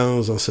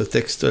bienveillance dans ce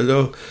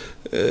texte-là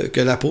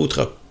que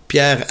l'apôtre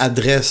Pierre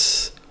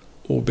adresse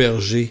aux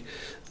bergers.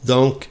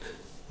 Donc,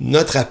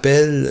 notre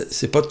appel,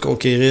 c'est pas de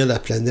conquérir la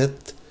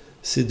planète,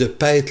 c'est de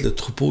paître le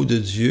troupeau de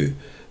Dieu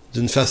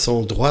d'une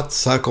façon droite,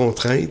 sans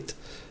contrainte,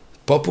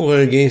 pas pour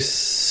un gain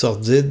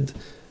sordide,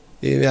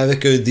 mais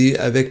avec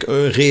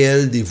un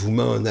réel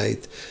dévouement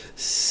honnête.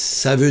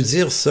 Ça veut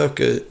dire ça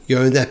qu'il y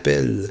a un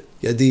appel,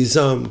 il y a des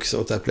hommes qui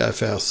sont appelés à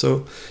faire ça,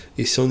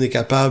 et si on est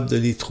capable de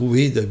les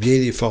trouver, de bien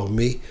les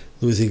former,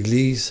 nos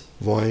églises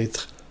vont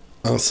être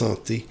en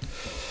santé.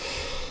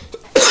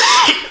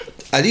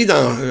 Allez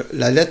dans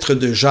la lettre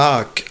de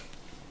Jacques,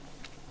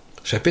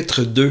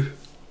 chapitre 2,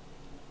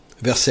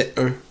 verset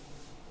 1.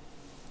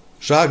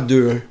 Jacques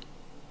 2, 1.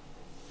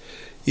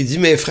 Il dit, «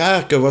 Mes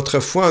frères, que votre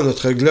foi en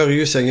notre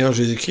glorieux Seigneur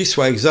Jésus-Christ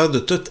soit exempte de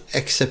toute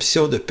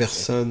exception de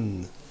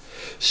personne.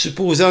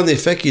 Supposez en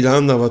effet qu'il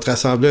entre dans votre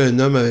assemblée un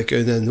homme avec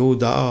un anneau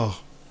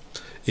d'or,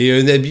 et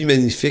un habit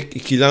magnifique, et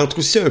qu'il entre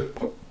aussi un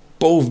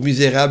pauvre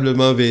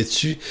misérablement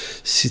vêtu,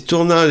 si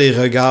tournant les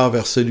regards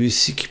vers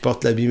celui-ci qui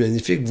porte l'habit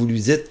magnifique, vous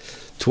lui dites,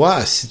 toi,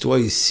 assis-toi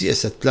ici à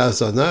cette place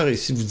d'honneur, et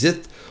si vous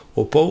dites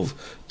au pauvre,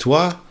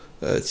 toi,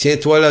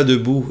 tiens-toi là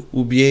debout,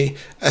 ou bien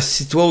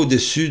assis-toi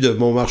au-dessus de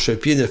mon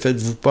marchepied, ne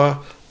faites-vous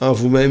pas en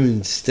vous-même une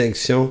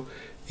distinction,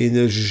 et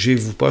ne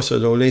jugez-vous pas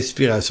selon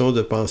l'inspiration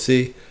de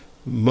pensées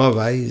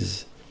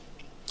mauvaises.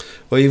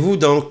 Voyez-vous,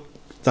 donc,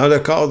 dans le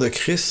corps de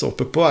Christ, on ne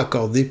peut pas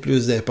accorder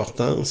plus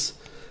d'importance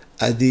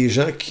à des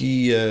gens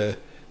qui,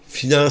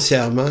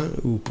 financièrement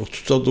ou pour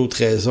toutes sortes d'autres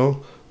raisons,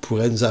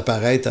 pourraient nous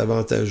apparaître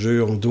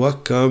avantageux. On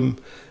doit comme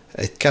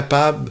être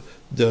capable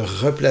de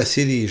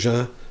replacer les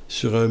gens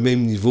sur un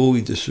même niveau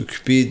et de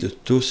s'occuper de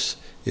tous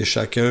et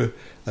chacun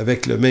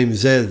avec le même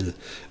zèle.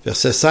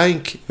 Verset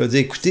 5 va dire,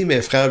 « Écoutez,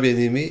 mes frères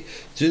bien-aimés,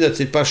 Dieu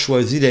n'a-t-il pas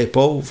choisi les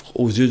pauvres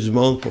aux yeux du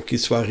monde pour qu'ils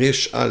soient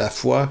riches en la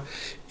foi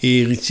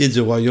et héritiers du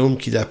royaume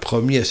qu'il a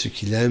promis à ceux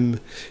qui l'aiment?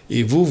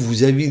 Et vous,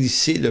 vous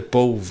avilissez le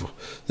pauvre.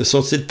 Ne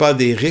sont-ils pas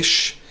des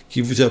riches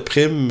qui vous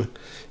oppriment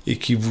et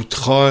qui vous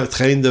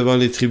traînent devant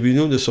les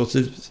tribunaux? Ne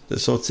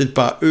sont-ils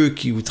pas eux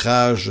qui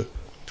outragent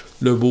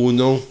le beau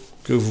nom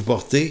que vous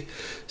portez?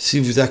 Si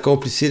vous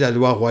accomplissez la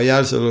loi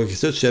royale selon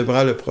Christ, tu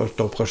aimeras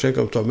ton prochain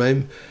comme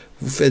toi-même.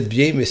 Vous faites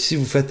bien, mais si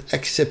vous faites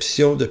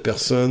exception de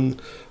personne,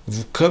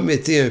 vous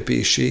commettez un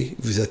péché,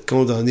 vous êtes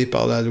condamnés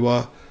par la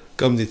loi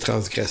comme des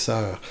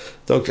transgresseurs. »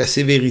 Donc la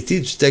sévérité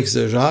du texte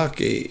de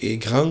Jacques est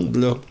grande,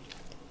 là.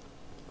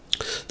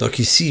 Donc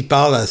ici, il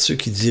parle à ceux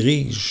qui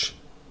dirigent.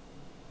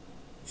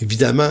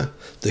 Évidemment,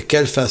 de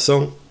quelle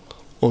façon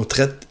on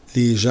traite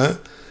les gens.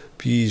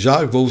 Puis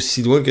Jacques va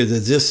aussi loin que de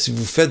dire, si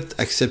vous faites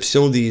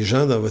exception des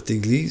gens dans votre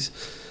église,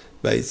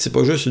 ben, c'est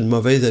pas juste une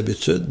mauvaise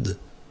habitude,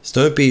 c'est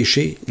un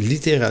péché,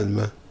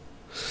 littéralement.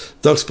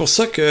 Donc c'est pour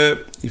ça que,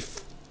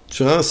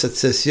 durant cette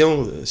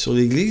session sur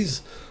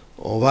l'église,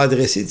 on va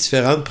adresser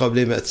différentes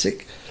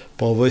problématiques,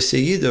 puis on va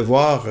essayer de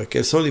voir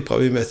quelles sont les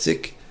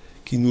problématiques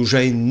qui nous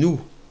gênent, nous,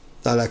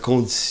 dans la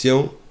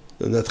condition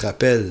de notre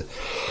appel.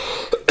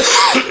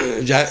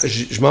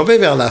 Je m'en vais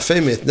vers la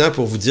fin maintenant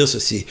pour vous dire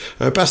ceci.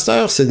 Un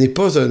pasteur, ce n'est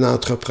pas un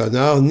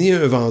entrepreneur ni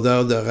un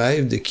vendeur de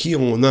rêves de qui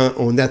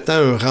on attend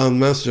un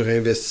rendement sur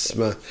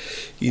investissement.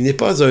 Il n'est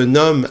pas un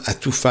homme à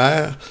tout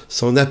faire.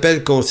 Son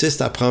appel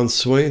consiste à prendre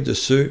soin de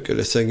ceux que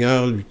le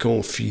Seigneur lui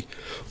confie.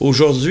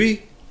 Aujourd'hui,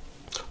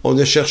 on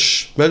ne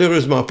cherche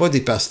malheureusement pas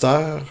des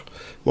pasteurs,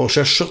 mais on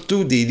cherche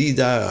surtout des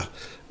leaders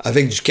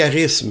avec du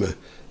charisme,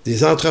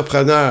 des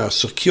entrepreneurs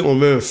sur qui on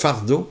met un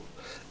fardeau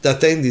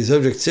d'atteindre des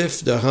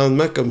objectifs de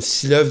rendement comme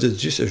si l'œuvre de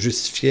Dieu se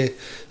justifiait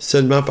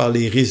seulement par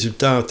les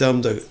résultats en termes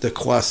de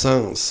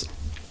croissance.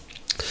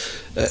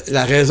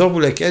 La raison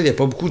pour laquelle il n'y a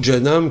pas beaucoup de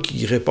jeunes hommes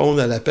qui répondent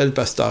à l'appel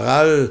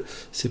pastoral,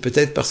 c'est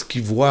peut-être parce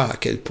qu'ils voient à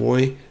quel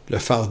point le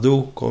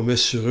fardeau qu'on met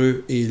sur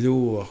eux est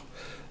lourd.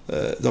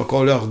 Donc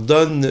on leur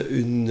donne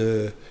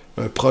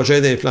un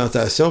projet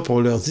d'implantation, puis on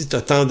leur dit «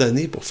 t'as tant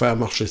d'années pour faire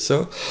marcher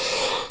ça ».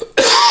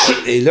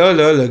 Et là,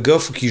 le gars, il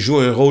faut qu'il joue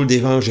un rôle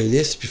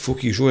d'évangéliste, puis il faut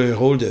qu'il joue un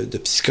rôle de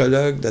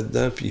psychologue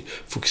là-dedans, puis il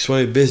faut qu'il soit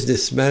un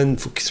businessman, il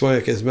faut qu'il soit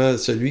quasiment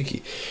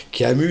celui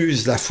qui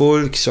amuse la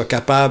foule, qui soit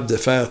capable de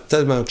faire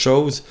tellement de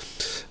choses.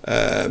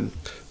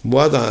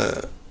 Moi, dans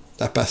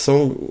la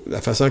façon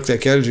avec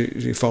laquelle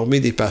j'ai formé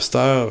des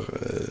pasteurs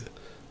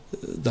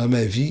dans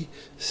ma vie,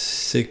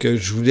 c'est que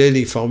je voulais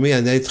les former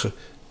à n'être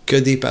que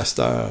des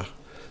pasteurs.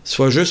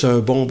 Sois juste un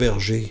bon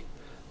berger.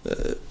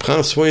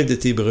 Prends soin de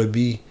tes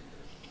brebis.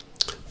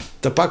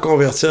 T'as pas à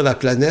convertir la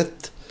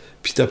planète,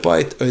 puis t'as pas à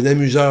être un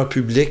amuseur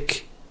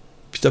public,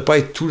 puis t'as pas à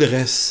être tout le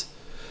reste.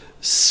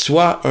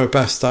 Sois un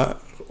pasteur,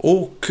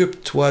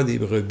 occupe-toi des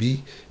brebis,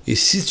 et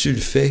si tu le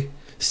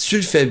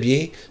fais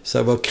bien,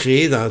 ça va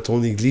créer dans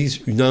ton église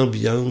une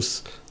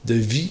ambiance de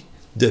vie,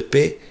 de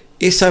paix,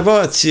 et ça va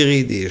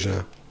attirer des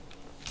gens.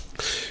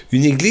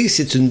 Une église,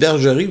 c'est une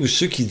bergerie où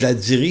ceux qui la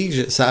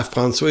dirigent savent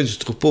prendre soin du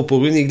troupeau.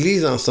 Pour une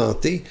église en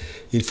santé,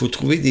 il faut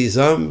trouver des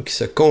hommes qui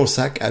se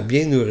consacrent à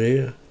bien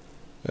nourrir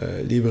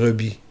les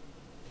brebis.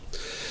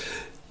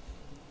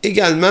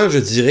 Également, je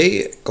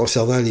dirais,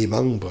 concernant les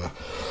membres,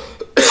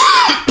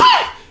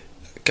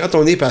 quand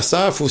on est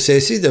pasteur, il faut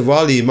cesser de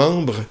voir les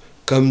membres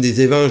comme des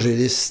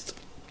évangélistes.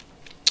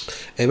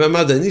 À un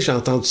moment donné, j'ai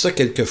entendu ça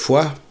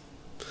quelquefois,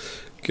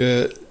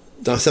 que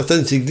dans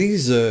certaines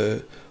églises,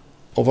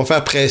 on va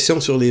faire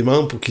pression sur les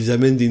membres pour qu'ils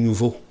amènent des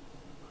nouveaux.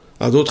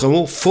 En d'autres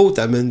mots, faut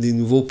t'amener des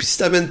nouveaux. Puis si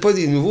t'amènes pas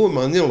des nouveaux, à un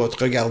moment donné, on va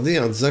te regarder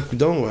en disant,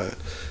 coudonc,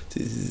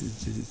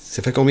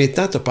 ça fait combien de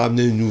temps que tu n'as pas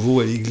amené un nouveau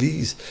à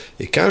l'église?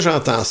 Et quand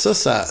j'entends ça,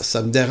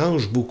 ça me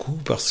dérange beaucoup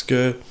parce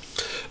que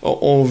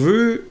on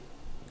veut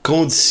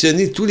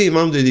conditionner tous les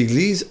membres de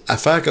l'église à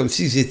faire comme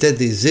s'ils étaient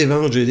des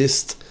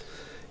évangélistes.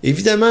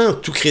 Évidemment,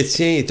 tout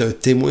chrétien est un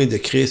témoin de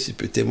Christ, il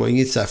peut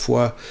témoigner de sa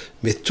foi,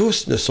 mais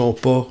tous ne sont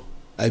pas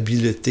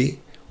habilités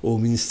au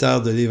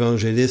ministère de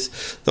l'évangéliste.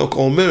 Donc,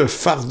 on met un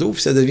fardeau,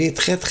 puis ça devient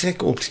très, très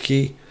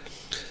compliqué.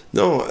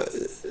 Non,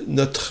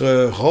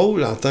 notre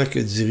rôle en tant que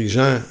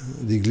dirigeant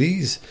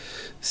d'église,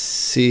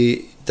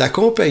 c'est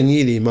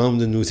d'accompagner les membres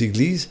de nos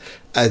églises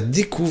à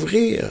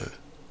découvrir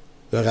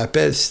leur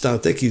appel, si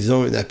tant est qu'ils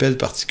ont un appel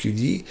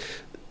particulier,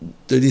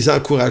 de les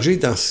encourager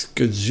dans ce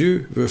que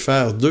Dieu veut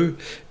faire d'eux,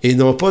 et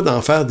non pas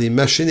d'en faire des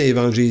machines à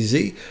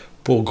évangéliser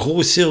pour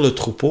grossir le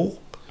troupeau,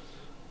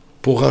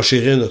 pour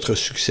enchérir notre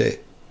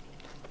succès.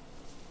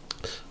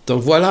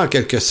 Donc voilà en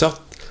quelque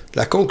sorte,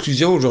 la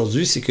conclusion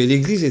aujourd'hui, c'est que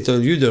l'Église est un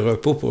lieu de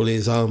repos pour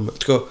les âmes. En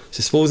tout cas,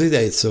 c'est supposé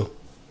d'être ça.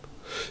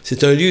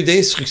 C'est un lieu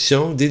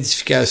d'instruction,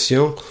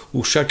 d'édification,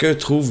 où chacun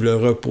trouve le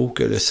repos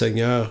que le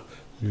Seigneur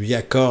lui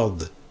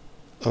accorde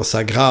en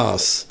sa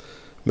grâce.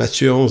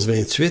 Matthieu 11,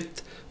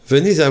 28. «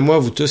 Venez à moi,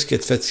 vous tous qui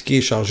êtes fatigués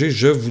et chargés,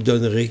 je vous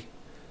donnerai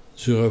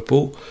du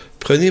repos.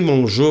 Prenez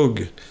mon joug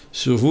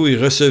sur vous et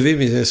recevez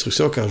mes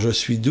instructions, car je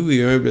suis doux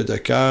et humble de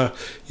cœur,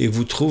 et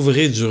vous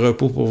trouverez du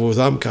repos pour vos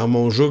âmes, car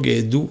mon joug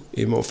est doux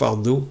et mon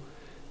fardeau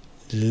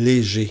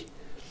léger. »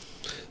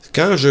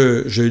 Quand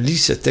je lis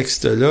ce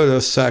texte-là,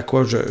 c'est à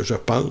quoi je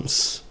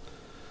pense.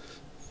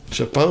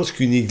 Je pense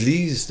qu'une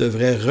église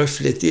devrait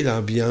refléter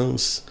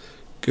l'ambiance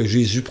que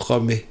Jésus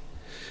promet.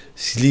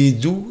 S'il est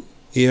doux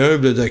et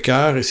humble de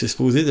cœur, et c'est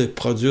supposé de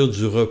produire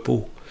du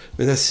repos.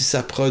 Maintenant, si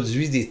ça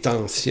produit des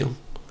tensions,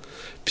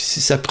 puis si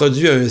ça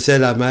produit un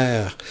zèle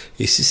amer,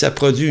 et si ça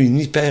produit une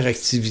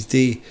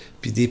hyperactivité,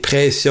 puis des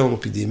pressions,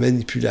 puis des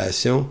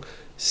manipulations,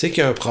 c'est qu'il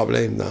y a un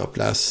problème dans la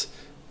place,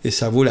 et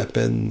ça vaut la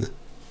peine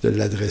de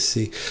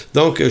l'adresser.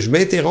 Donc, je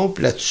m'interromps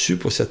là-dessus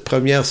pour cette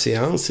première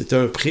séance. C'est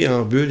un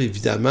préambule,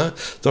 évidemment.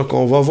 Donc,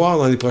 on va voir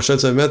dans les prochaines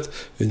semaines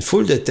une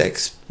foule de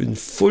textes, une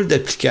foule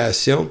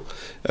d'applications.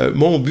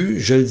 Mon but,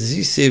 je le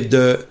dis, c'est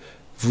de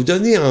vous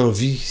donner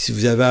envie, si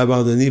vous avez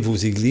abandonné vos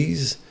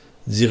églises,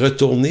 d'y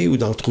retourner ou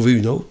d'en trouver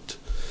une autre.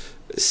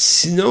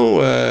 Sinon,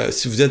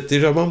 si vous êtes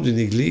déjà membre d'une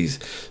église,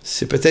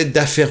 c'est peut-être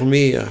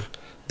d'affermir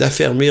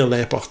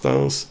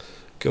l'importance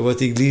que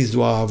votre Église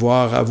doit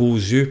avoir à vos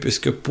yeux,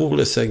 puisque pour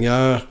le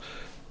Seigneur,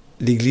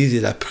 l'Église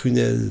est la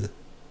prunelle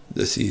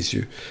de ses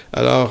yeux.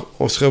 Alors,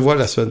 on se revoit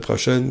la semaine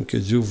prochaine. Que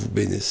Dieu vous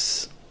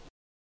bénisse.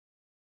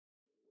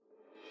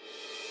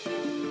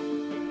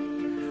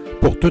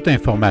 Pour toute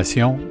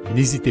information,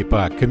 n'hésitez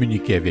pas à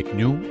communiquer avec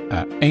nous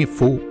à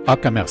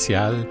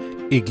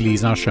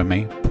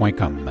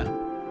info@églisesenchemin.com.